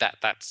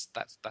 that's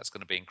going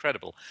to be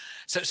incredible.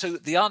 So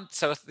the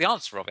answer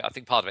of it, I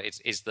think part of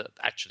it is that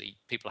actually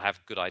people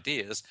have good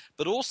ideas,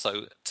 but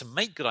also to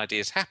make good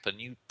ideas happen,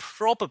 you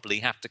probably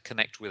have to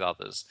connect with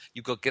others.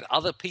 You've got to get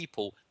other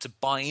people to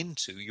buy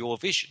into your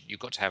vision. You've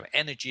got to have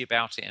energy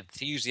about it,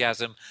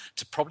 enthusiasm,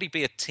 to probably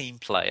be a team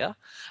player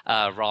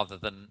rather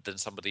than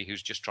somebody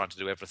who's just trying to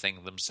do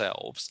everything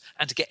themselves,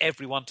 and to get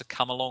everyone to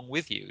come along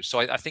with you. So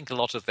I think a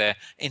lot of their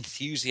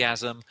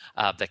enthusiasm,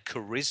 their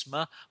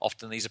charisma,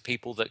 often these are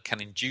people that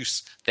can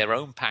induce their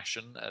own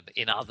passion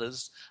in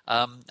others.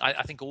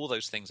 I think all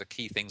those things are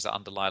key things that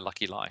underlie a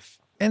lucky life.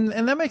 And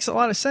that makes a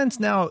lot of sense.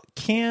 Now,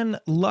 can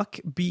luck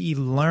be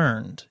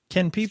learned?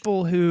 Can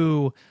people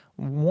who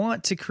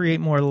want to create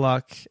more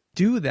luck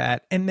do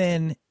that? And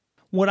then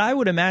what I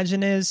would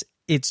imagine is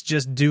it's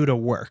just due to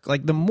work.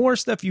 Like the more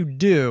stuff you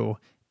do,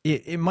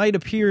 it might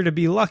appear to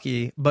be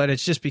lucky, but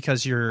it's just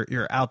because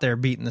you're out there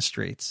beating the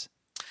streets.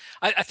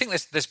 I think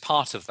there's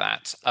part of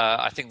that.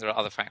 I think there are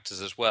other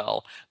factors as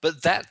well.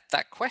 But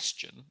that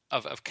question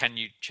of can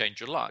you change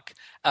your luck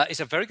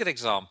is a very good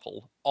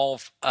example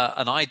of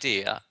an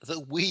idea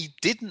that we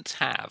didn't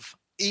have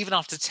even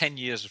after 10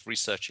 years of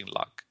researching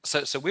luck.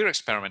 So we're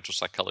experimental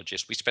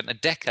psychologists. We spent a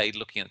decade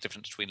looking at the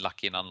difference between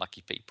lucky and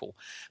unlucky people.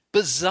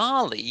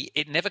 Bizarrely,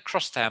 it never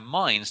crossed our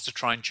minds to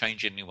try and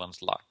change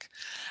anyone's luck.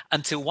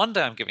 Until one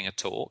day I'm giving a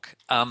talk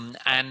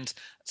and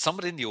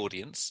somebody in the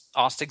audience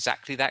asked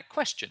exactly that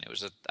question. It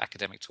was an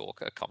academic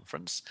talk at a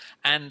conference,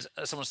 and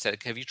someone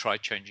said, have you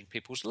tried changing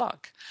people's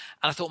luck?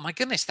 And I thought, my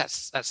goodness,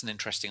 that's an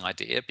interesting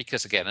idea,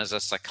 because again, as a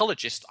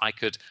psychologist, I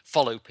could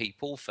follow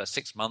people for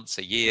 6 months,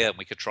 a year, and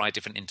we could try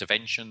different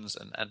interventions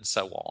and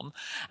so on.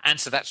 And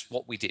so that's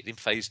what we did in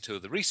phase 2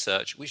 of the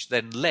research, which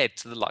then led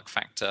to the luck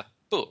factor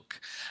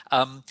book.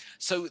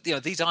 So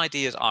these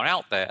ideas are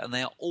out there, and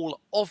they are all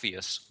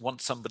obvious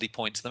once somebody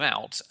points them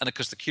out. And of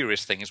course, the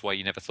curious thing is why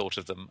you never thought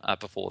of them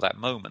before that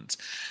moment.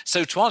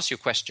 So to answer your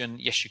question,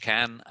 yes, you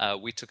can.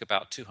 We took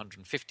about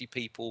 250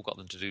 people, got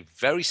them to do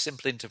very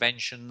simple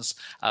interventions,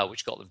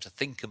 which got them to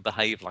think and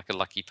behave like a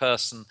lucky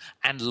person,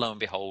 and lo and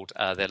behold,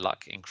 their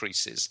luck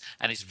increases.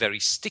 And it's very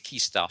sticky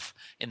stuff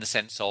in the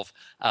sense of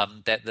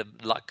that the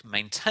luck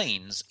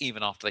maintains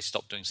even after they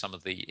stop doing some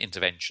of the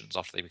interventions,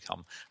 after they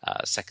become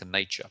second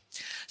nature.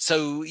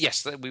 So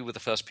yes, we were the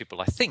first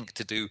people, I think,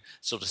 to do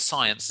sort of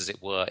science, as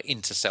it were,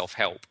 into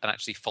self-help and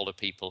actually follow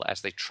people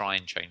as they try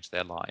and change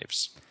their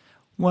lives.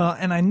 Well,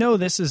 and I know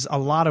this is a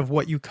lot of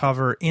what you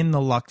cover in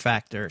the luck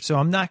factor, so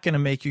I'm not going to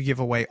make you give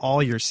away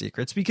all your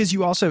secrets, because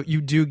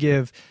you do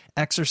give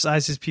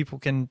exercises people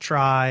can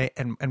try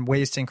and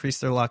ways to increase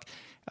their luck.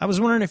 I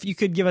was wondering if you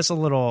could give us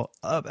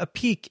a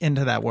peek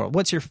into that world.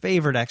 What's your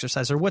favorite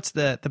exercise, or what's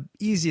the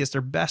easiest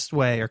or best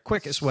way or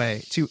quickest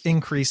way to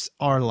increase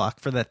our luck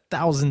for the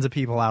thousands of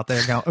people out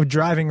there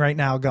driving right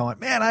now going,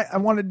 man, I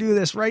want to do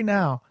this right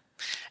now?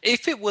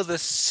 If it were the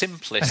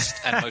simplest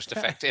and most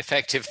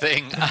effective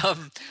thing,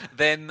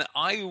 then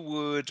I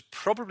would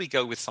probably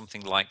go with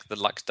something like the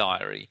Luck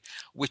Diary,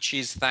 which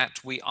is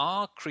that we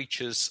are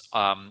creatures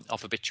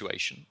of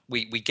habituation.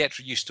 We get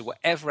used to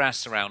whatever our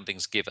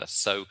surroundings give us.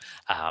 So,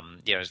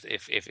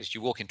 if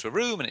you walk into a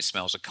room and it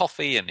smells of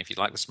coffee, and if you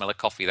like the smell of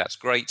coffee, that's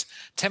great.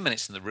 10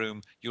 minutes in the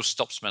room, you'll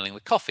stop smelling the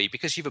coffee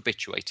because you've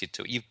habituated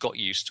to it. You've got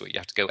used to it. You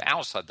have to go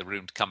outside the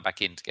room to come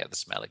back in to get the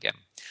smell again.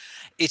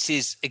 It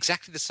is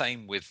exactly the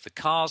same with the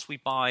cars we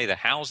buy, the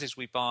houses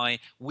we buy.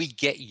 We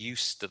get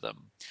used to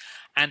them.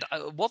 And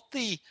what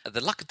the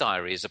Luck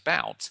Diary is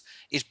about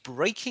is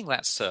breaking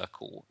that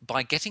circle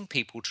by getting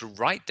people to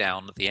write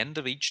down at the end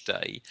of each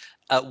day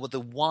the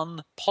one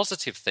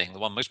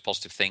most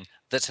positive thing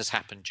that has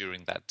happened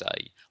during that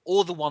day,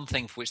 or the one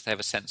thing for which they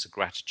have a sense of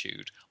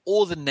gratitude,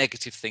 or the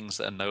negative things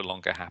that are no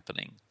longer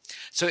happening.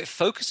 So it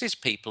focuses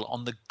people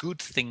on the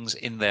good things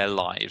in their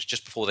lives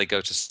just before they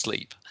go to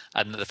sleep.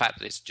 And the fact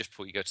that it's just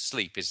before you go to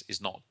sleep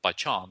is not by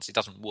chance. It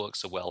doesn't work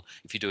so well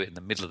if you do it in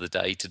the middle of the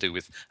day to do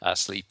with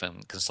sleep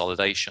and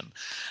consolidation.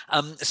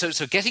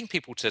 So getting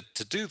people to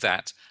do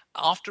that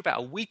after about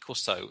a week or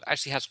so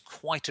actually has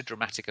quite a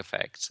dramatic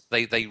effect.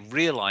 They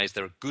realize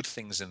there are good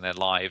things in their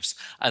lives,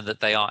 and that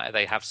they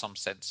have some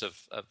sense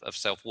of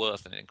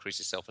self-worth, and it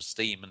increases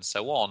self-esteem and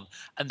so on.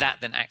 And that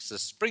then acts as a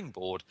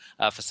springboard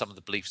for some of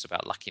the beliefs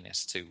about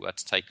luckiness to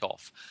take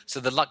off. So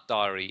the Luck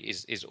Diary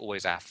is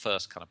always our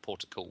first kind of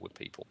port of call with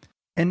people.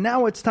 And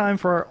now it's time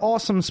for our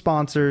awesome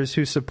sponsors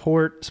who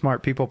support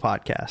Smart People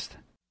Podcast.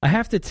 I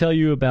have to tell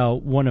you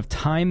about one of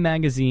Time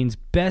Magazine's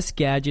best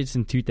gadgets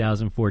in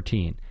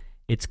 2014.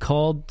 It's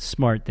called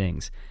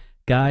SmartThings.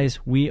 Guys,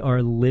 we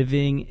are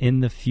living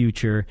in the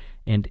future,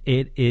 and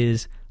it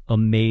is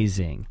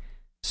amazing.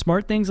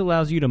 SmartThings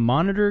allows you to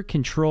monitor,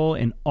 control,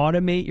 and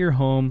automate your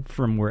home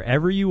from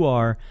wherever you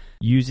are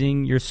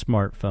using your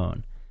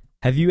smartphone.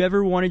 Have you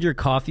ever wanted your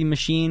coffee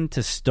machine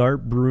to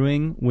start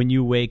brewing when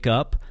you wake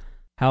up?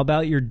 How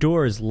about your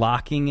doors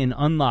locking and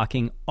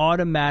unlocking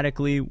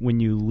automatically when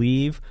you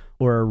leave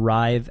or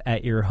arrive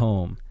at your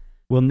home?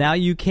 Well, now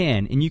you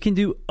can, and you can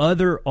do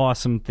other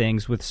awesome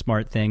things with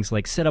SmartThings,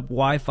 like set up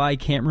Wi-Fi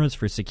cameras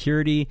for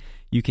security.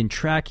 You can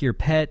track your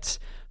pets,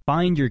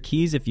 find your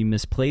keys if you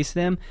misplace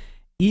them,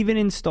 even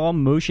install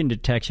motion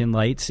detection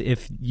lights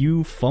if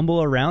you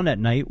fumble around at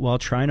night while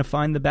trying to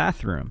find the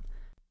bathroom.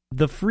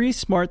 The free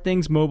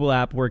SmartThings mobile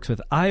app works with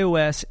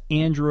iOS,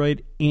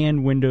 Android,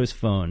 and Windows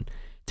Phone.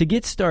 To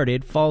get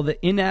started, follow the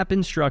in-app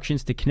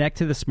instructions to connect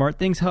to the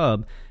SmartThings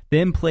hub,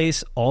 then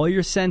place all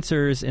your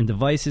sensors and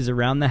devices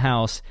around the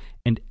house,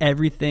 and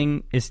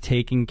everything is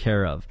taken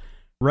care of.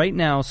 Right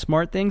now,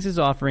 SmartThings is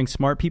offering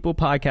Smart People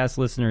Podcast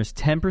listeners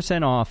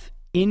 10% off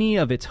any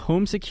of its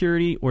home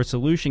security or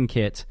solution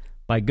kits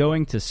by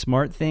going to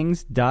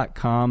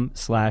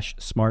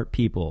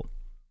smartthings.com/smartpeople.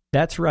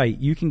 That's right,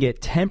 you can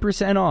get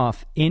 10%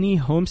 off any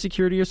home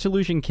security or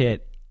solution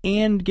kit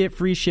and get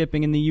free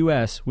shipping in the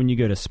U.S. when you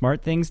go to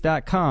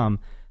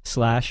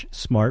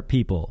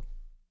smartthings.com/smartpeople.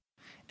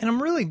 And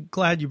I'm really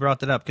glad you brought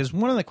that up, because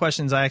one of the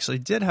questions I actually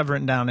did have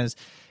written down is,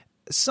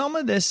 some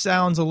of this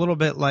sounds a little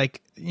bit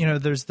like,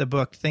 there's the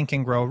book Think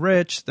and Grow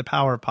Rich, The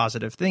Power of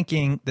Positive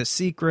Thinking, The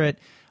Secret.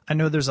 I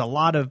know there's a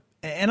lot of,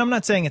 and I'm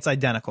not saying it's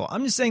identical.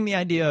 I'm just saying the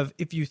idea of,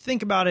 if you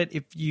think about it,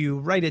 if you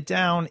write it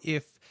down,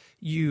 if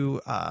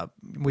you,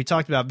 we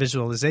talked about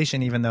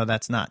visualization, even though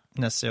that's not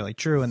necessarily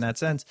true in that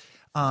sense,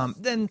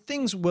 then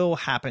things will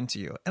happen to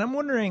you. And I'm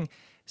wondering,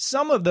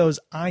 some of those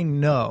I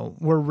know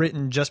were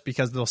written just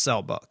because they'll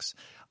sell books.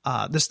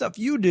 The stuff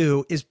you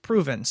do is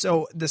proven.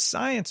 So the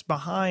science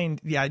behind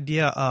the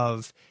idea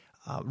of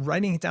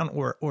writing it down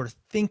or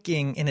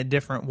thinking in a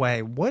different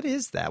way, what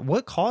is that?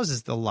 What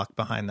causes the luck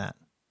behind that?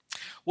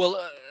 Well,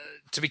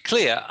 To be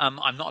clear,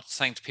 I'm not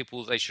saying to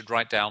people they should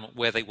write down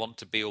where they want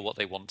to be or what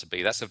they want to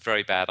be. That's a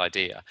very bad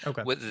idea.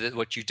 Okay.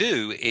 What you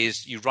do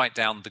is you write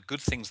down the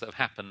good things that have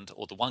happened,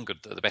 or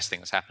the best thing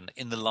that's happened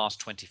in the last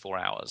 24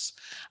 hours.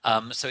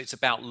 So it's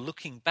about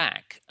looking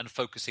back and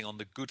focusing on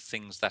the good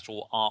things that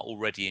are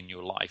already in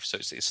your life. So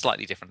it's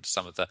slightly different to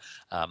some of the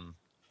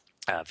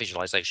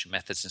visualization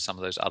methods in some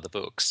of those other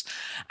books,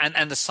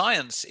 and the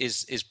science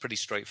is pretty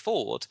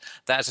straightforward.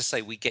 That, as I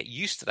say, we get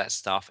used to that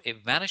stuff,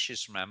 it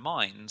vanishes from our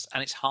minds,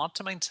 and it's hard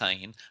to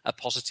maintain a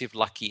positive,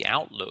 lucky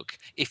outlook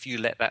if you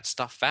let that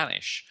stuff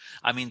vanish.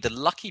 I mean, the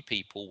lucky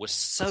people were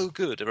so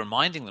good at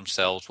reminding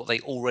themselves what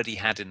they already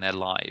had in their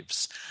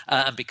lives,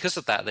 and because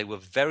of that, they were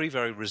very,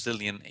 very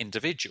resilient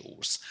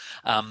individuals.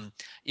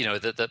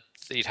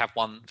 You'd have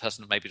one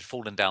person maybe had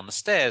fallen down the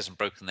stairs and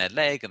broken their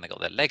leg, and they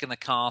got their leg in a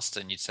cast,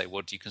 and you'd say,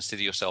 well, do you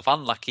consider yourself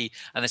unlucky?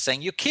 And they're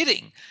saying, you're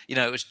kidding.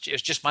 It was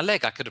just my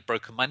leg. I could have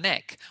broken my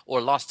neck.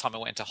 Or last time I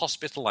went into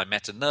hospital, I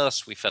met a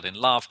nurse. We fell in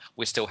love.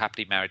 We're still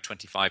happily married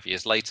 25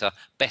 years later.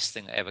 Best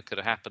thing that ever could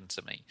have happened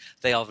to me.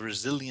 They are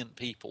resilient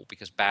people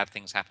because bad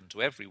things happen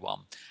to everyone.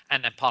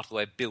 And part of the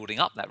way of building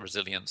up that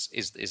resilience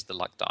is the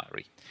luck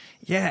diary.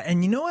 Yeah,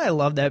 and I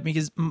love that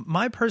because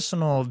my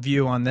personal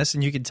view on this,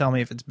 and you can tell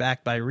me if it's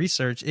backed by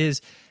research,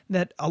 is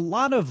that a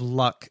lot of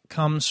luck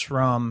comes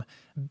from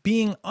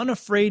being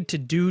unafraid to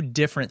do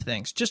different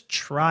things. Just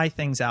try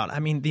things out. I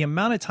mean, the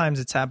amount of times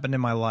it's happened in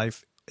my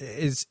life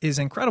is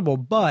incredible,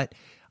 but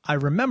I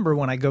remember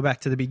when I go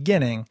back to the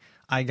beginning,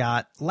 I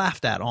got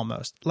laughed at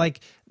almost.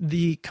 Like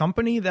the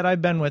company that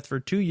I've been with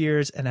for 2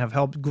 years and have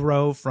helped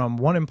grow from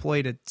 1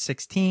 employee to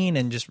 16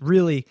 and just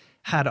really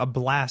had a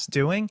blast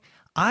doing,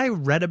 I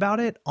read about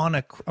it on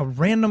a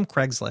random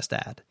Craigslist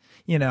ad.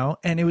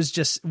 And it was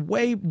just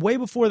way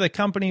before the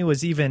company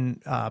was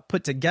even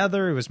put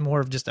together. It was more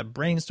of just a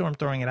brainstorm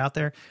throwing it out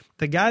there.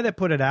 The guy that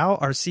put it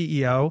out, our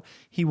CEO,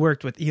 he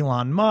worked with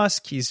Elon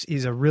Musk.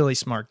 He's a really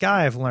smart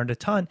guy. I've learned a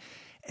ton.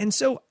 And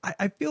so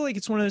I feel like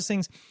it's one of those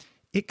things.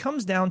 It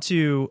comes down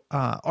to,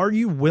 are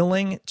you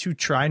willing to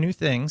try new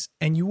things?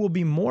 And you will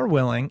be more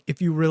willing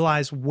if you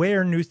realize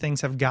where new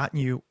things have gotten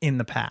you in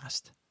the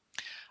past.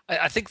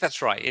 I think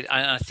that's right.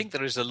 I think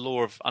there is a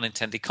law of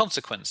unintended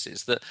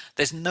consequences, that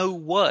there's no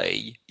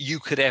way you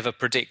could ever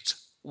predict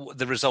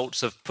the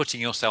results of putting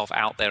yourself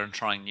out there and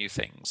trying new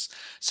things.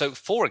 So,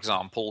 for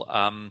example,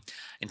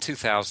 in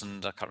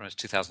 2000, I can't remember,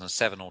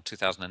 2007 or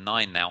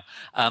 2009 now,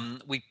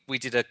 we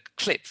did a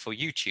clip for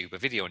YouTube, a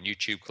video on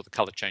YouTube called The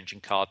Color Changing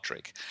Card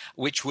Trick,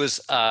 which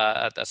was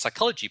a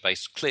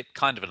psychology-based clip,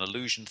 kind of an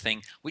illusion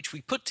thing, which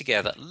we put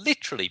together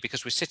literally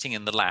because we're sitting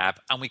in the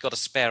lab and we got a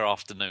spare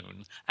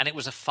afternoon, and it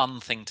was a fun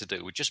thing to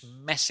do. We're just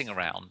messing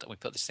around, and we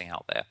put this thing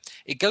out there.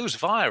 It goes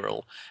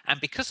viral, and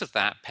because of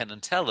that, Penn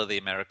and Teller, the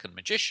American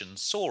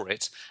magicians, saw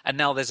it, and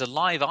now there's a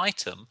live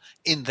item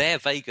in their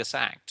Vegas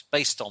act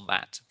based on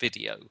that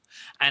video.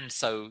 And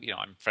so,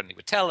 I'm friendly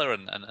with Teller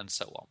and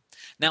so on.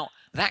 Now,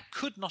 that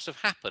could not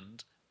have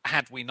happened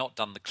had we not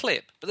done the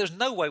clip, but there's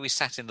no way we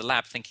sat in the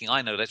lab thinking,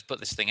 I know, let's put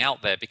this thing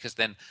out there because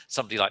then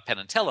somebody like Penn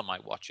and Teller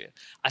might watch it.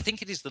 I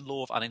think it is the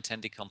law of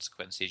unintended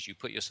consequences. You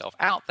put yourself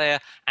out there,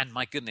 and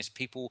my goodness,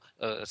 people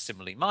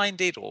similarly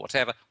minded or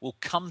whatever will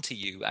come to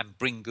you and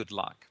bring good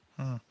luck.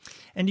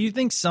 And do you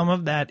think some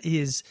of that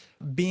is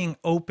being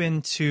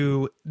open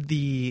to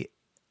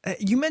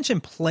you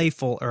mentioned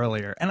playful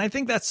earlier, and I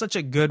think that's such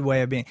a good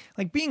way of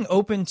being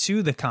open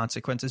to the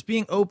consequences,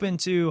 being open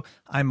to,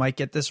 I might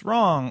get this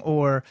wrong,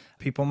 or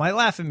people might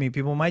laugh at me,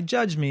 people might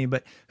judge me,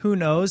 but who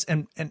knows?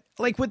 And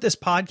like with this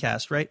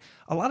podcast, right?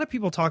 A lot of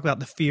people talk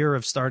about the fear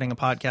of starting a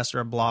podcast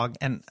or a blog,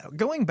 and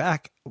going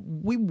back,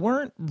 we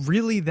weren't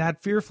really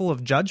that fearful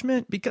of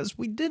judgment because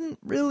we didn't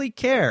really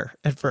care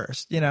at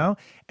first,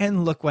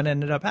 and look what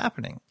ended up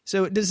happening.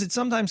 So does it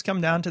sometimes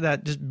come down to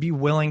that, just be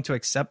willing to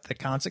accept the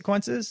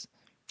consequences?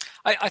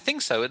 I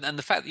think so. And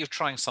the fact that you're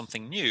trying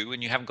something new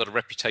and you haven't got a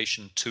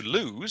reputation to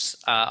lose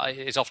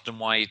is often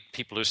why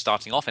people who are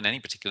starting off in any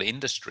particular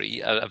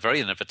industry are very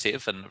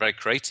innovative and very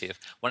creative.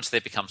 Once they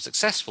become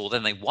successful,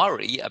 then they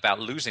worry about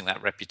losing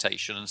that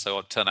reputation. And so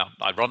it turn out,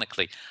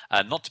 ironically,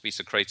 not to be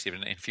so creative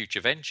in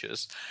future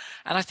ventures.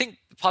 And I think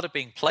part of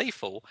being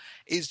playful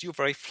is you're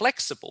very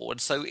flexible.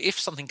 And so if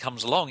something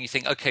comes along, you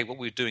think, okay, what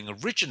we were doing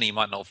originally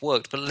might not have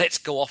worked, but let's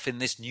go off in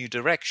this new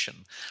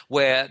direction.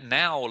 Where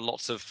now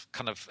lots of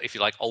kind of, if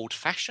you like,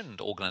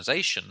 old-fashioned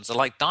organizations are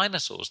like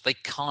dinosaurs. They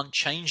can't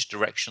change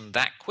direction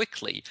that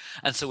quickly.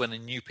 And so when a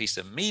new piece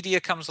of media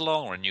comes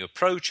along or a new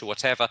approach or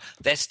whatever,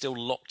 they're still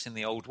locked in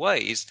the old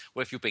ways,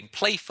 where if you're being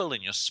playful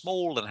and you're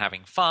small and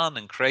having fun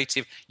and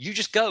creative, you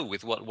just go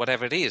with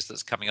whatever it is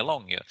that's coming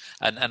along.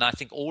 And I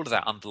think all of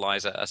that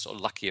underlies a sort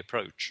of lucky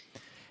approach.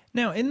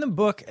 Now, in the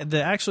book,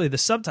 the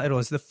subtitle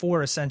is The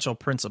 4 Essential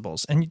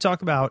Principles, and you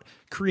talk about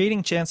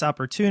creating chance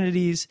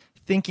opportunities,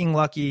 thinking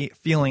lucky,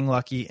 feeling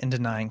lucky, and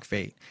denying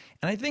fate.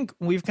 And I think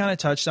we've kind of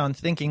touched on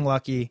thinking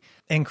lucky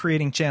and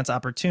creating chance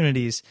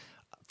opportunities.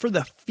 For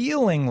the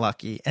feeling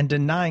lucky and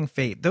denying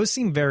fate, those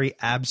seem very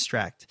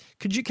abstract.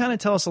 Could you kind of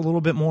tell us a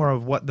little bit more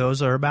of what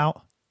those are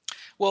about?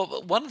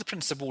 Well, one of the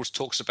principles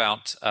talks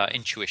about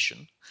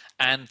intuition,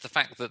 and the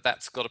fact that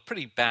that's got a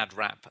pretty bad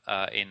rap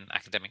in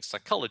academic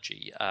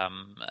psychology.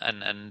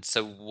 And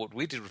so what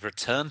we did was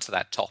return to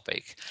that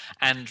topic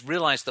and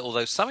realize that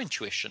although some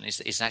intuition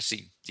is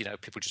actually,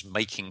 people just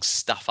making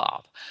stuff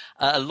up,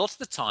 a lot of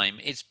the time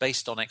it's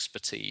based on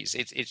expertise.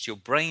 It's your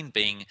brain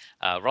being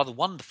rather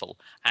wonderful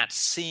at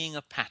seeing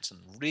a pattern,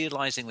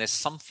 realizing there's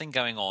something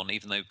going on,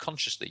 even though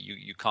consciously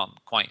you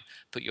can't quite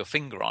put your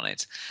finger on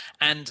it.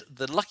 And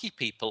the lucky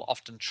people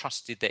often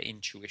trusted their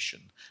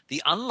intuition.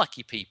 The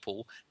unlucky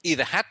people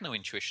either had no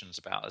intuitions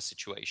about a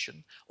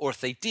situation, or if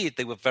they did,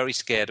 they were very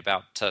scared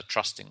about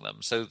trusting them.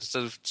 So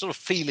sort of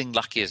feeling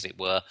lucky, as it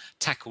were,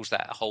 tackles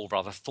that whole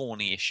rather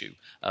thorny issue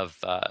of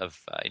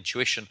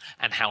intuition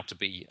and how to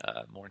be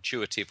more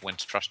intuitive, when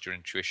to trust your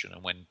intuition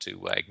and when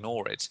to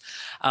ignore it.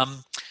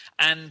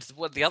 And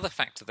what the other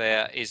factor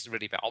there is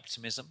really about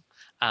optimism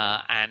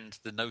and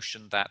the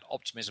notion that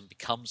optimism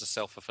becomes a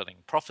self-fulfilling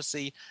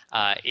prophecy.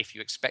 If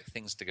you expect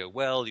things to go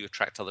well, you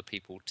attract other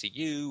people to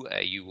you.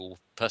 You will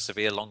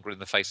persevere longer in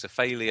the face of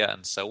failure,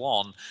 and so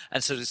on.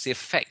 And so it's the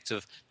effect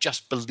of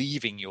just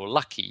believing you're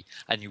lucky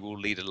and you will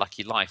lead a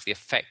lucky life, the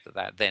effect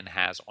that then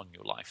has on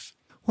your life.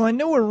 Well, I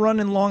know we're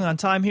running long on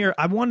time here.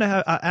 I want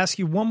to ask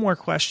you one more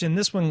question.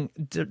 This one,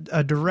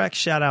 a direct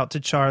shout out to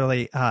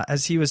Charlie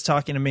as he was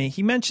talking to me.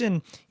 He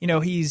mentioned,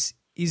 he's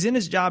in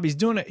his job. He's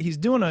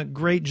doing a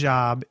great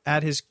job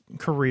at his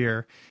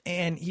career,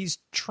 and he's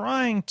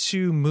trying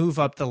to move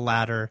up the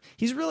ladder.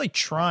 He's really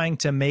trying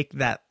to make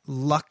that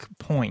luck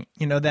point,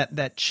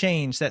 that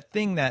change, that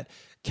thing that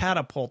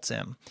catapults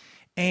him.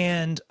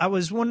 And I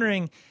was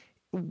wondering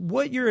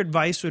what your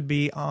advice would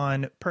be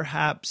on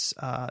perhaps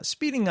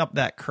speeding up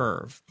that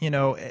curve.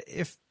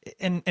 If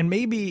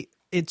maybe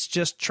it's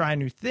just try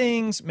new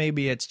things,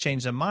 maybe it's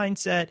change the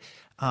mindset.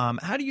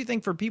 How do you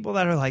think for people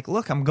that are like,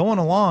 look, I'm going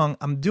along,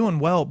 I'm doing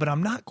well, but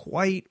I'm not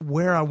quite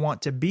where I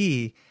want to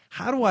be,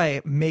 how do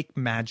I make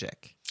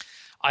magic?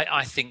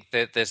 I think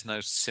that there's no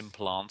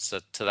simple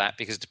answer to that,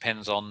 because it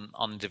depends on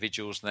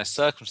individuals and their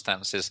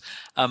circumstances.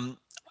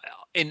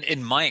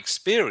 In my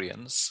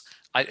experience,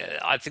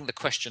 I think the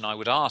question I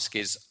would ask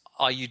is,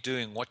 are you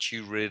doing what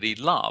you really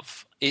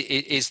love?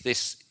 Is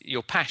this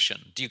your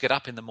passion? Do you get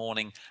up in the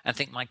morning and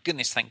think, my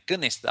goodness, thank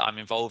goodness that I'm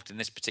involved in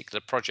this particular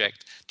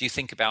project? Do you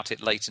think about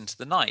it late into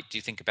the night? Do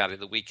you think about it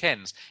the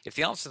weekends? If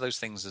the answer to those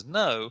things is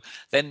no,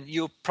 then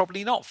you're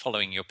probably not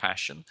following your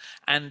passion.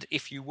 And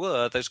if you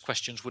were, those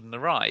questions wouldn't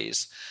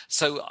arise.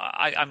 So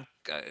I'm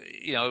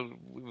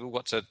we've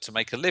got to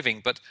make a living,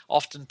 but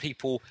often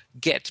people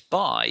get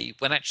by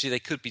when actually they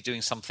could be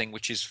doing something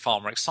which is far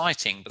more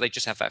exciting, but they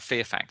just have that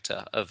fear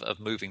factor of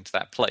moving to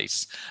that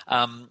place.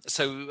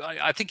 So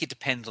I think it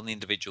depends on the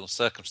individual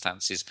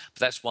circumstances, but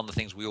that's one of the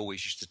things we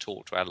always used to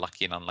talk to our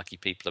lucky and unlucky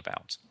people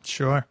about.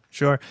 Sure.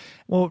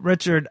 Well,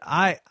 Richard,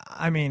 I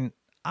mean,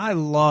 I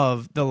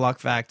love the luck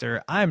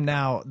factor. I'm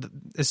now,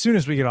 as soon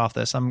as we get off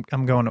this, I'm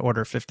going to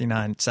order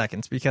 59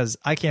 seconds because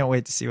I can't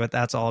wait to see what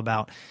that's all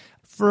about.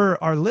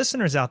 For our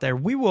listeners out there,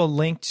 we will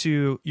link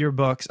to your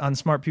books on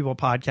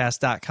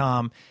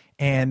smartpeoplepodcast.com,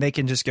 and they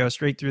can just go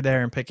straight through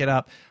there and pick it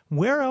up.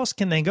 Where else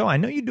can they go? I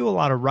know you do a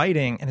lot of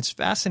writing, and it's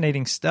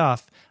fascinating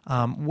stuff.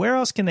 Where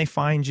else can they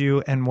find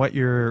you, and what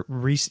you're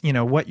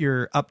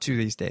up to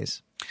these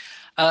days?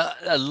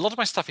 A lot of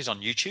my stuff is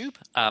on YouTube.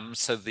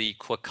 So the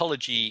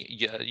Quirkology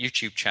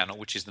YouTube channel,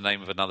 which is the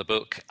name of another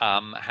book,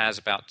 has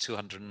about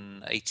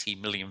 280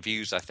 million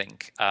views, I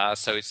think.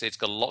 So it's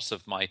got lots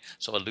of my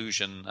sort of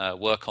illusion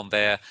work on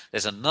there.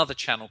 There's another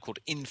channel called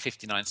In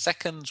 59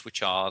 Seconds,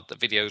 which are the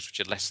videos which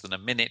are less than a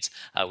minute,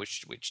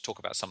 which talk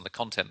about some of the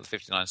content of the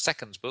 59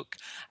 Seconds book.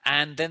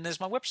 And then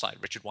there's my website,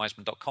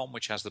 richardwiseman.com,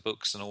 which has the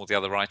books and all the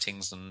other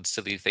writings and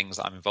silly things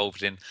that I'm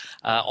involved in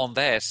on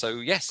there.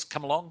 So yes,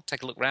 come along,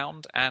 take a look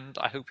round, and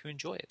I hope you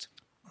enjoy it.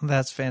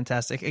 That's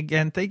fantastic.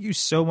 Again, thank you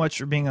so much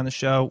for being on the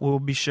show. We'll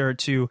be sure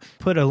to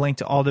put a link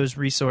to all those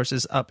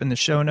resources up in the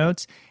show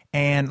notes,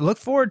 and look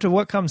forward to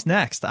what comes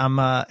next.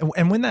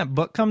 And when that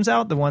book comes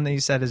out, the one that you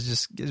said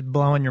is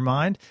blowing your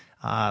mind,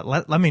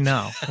 let me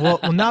know. Well,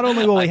 not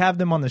only will we have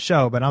them on the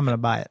show, but I'm going to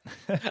buy it.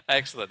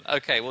 Excellent.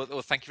 Okay.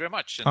 Well, thank you very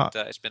much, and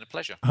it's been a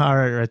pleasure. All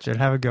right, Richard.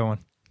 Have a good one.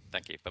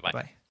 Thank you. Bye-bye.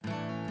 Bye.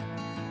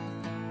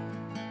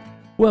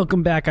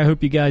 Welcome back. I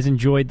hope you guys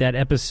enjoyed that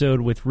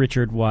episode with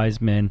Richard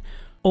Wiseman.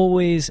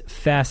 Always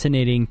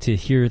fascinating to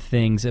hear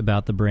things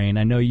about the brain.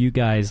 I know you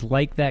guys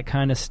like that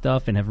kind of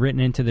stuff and have written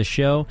into the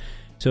show.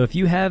 So if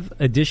you have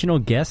additional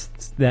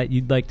guests that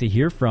you'd like to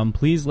hear from,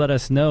 please let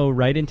us know.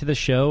 Write into the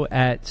show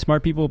at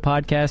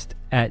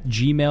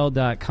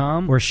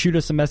smartpeoplepodcast@gmail.com or shoot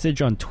us a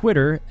message on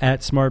Twitter at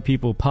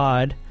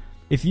smartpeoplepod.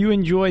 If you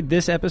enjoyed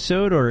this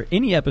episode or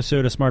any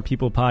episode of Smart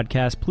People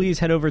Podcast, please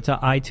head over to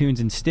iTunes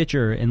and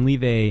Stitcher and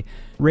leave a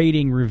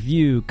rating,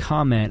 review,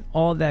 comment,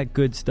 all that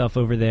good stuff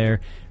over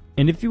there.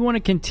 And if you want to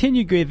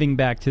continue giving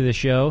back to the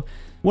show,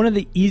 one of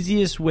the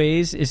easiest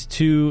ways is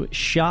to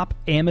shop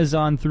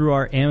Amazon through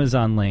our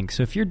Amazon link.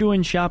 So if you're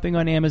doing shopping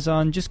on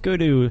Amazon, just go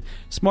to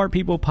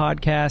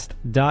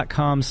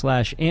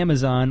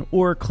smartpeoplepodcast.com/Amazon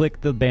or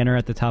click the banner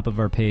at the top of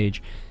our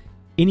page.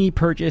 Any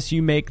purchase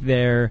you make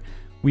there,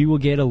 we will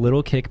get a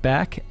little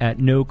kickback at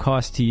no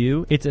cost to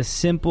you. It's a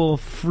simple,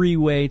 free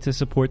way to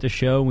support the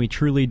show, and we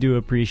truly do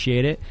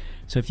appreciate it.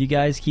 So if you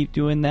guys keep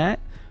doing that,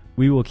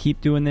 we will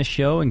keep doing this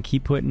show and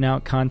keep putting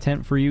out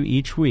content for you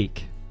each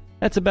week.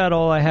 That's about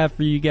all I have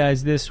for you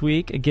guys this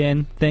week.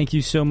 Again, thank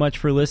you so much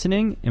for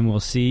listening, and we'll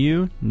see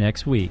you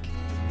next week.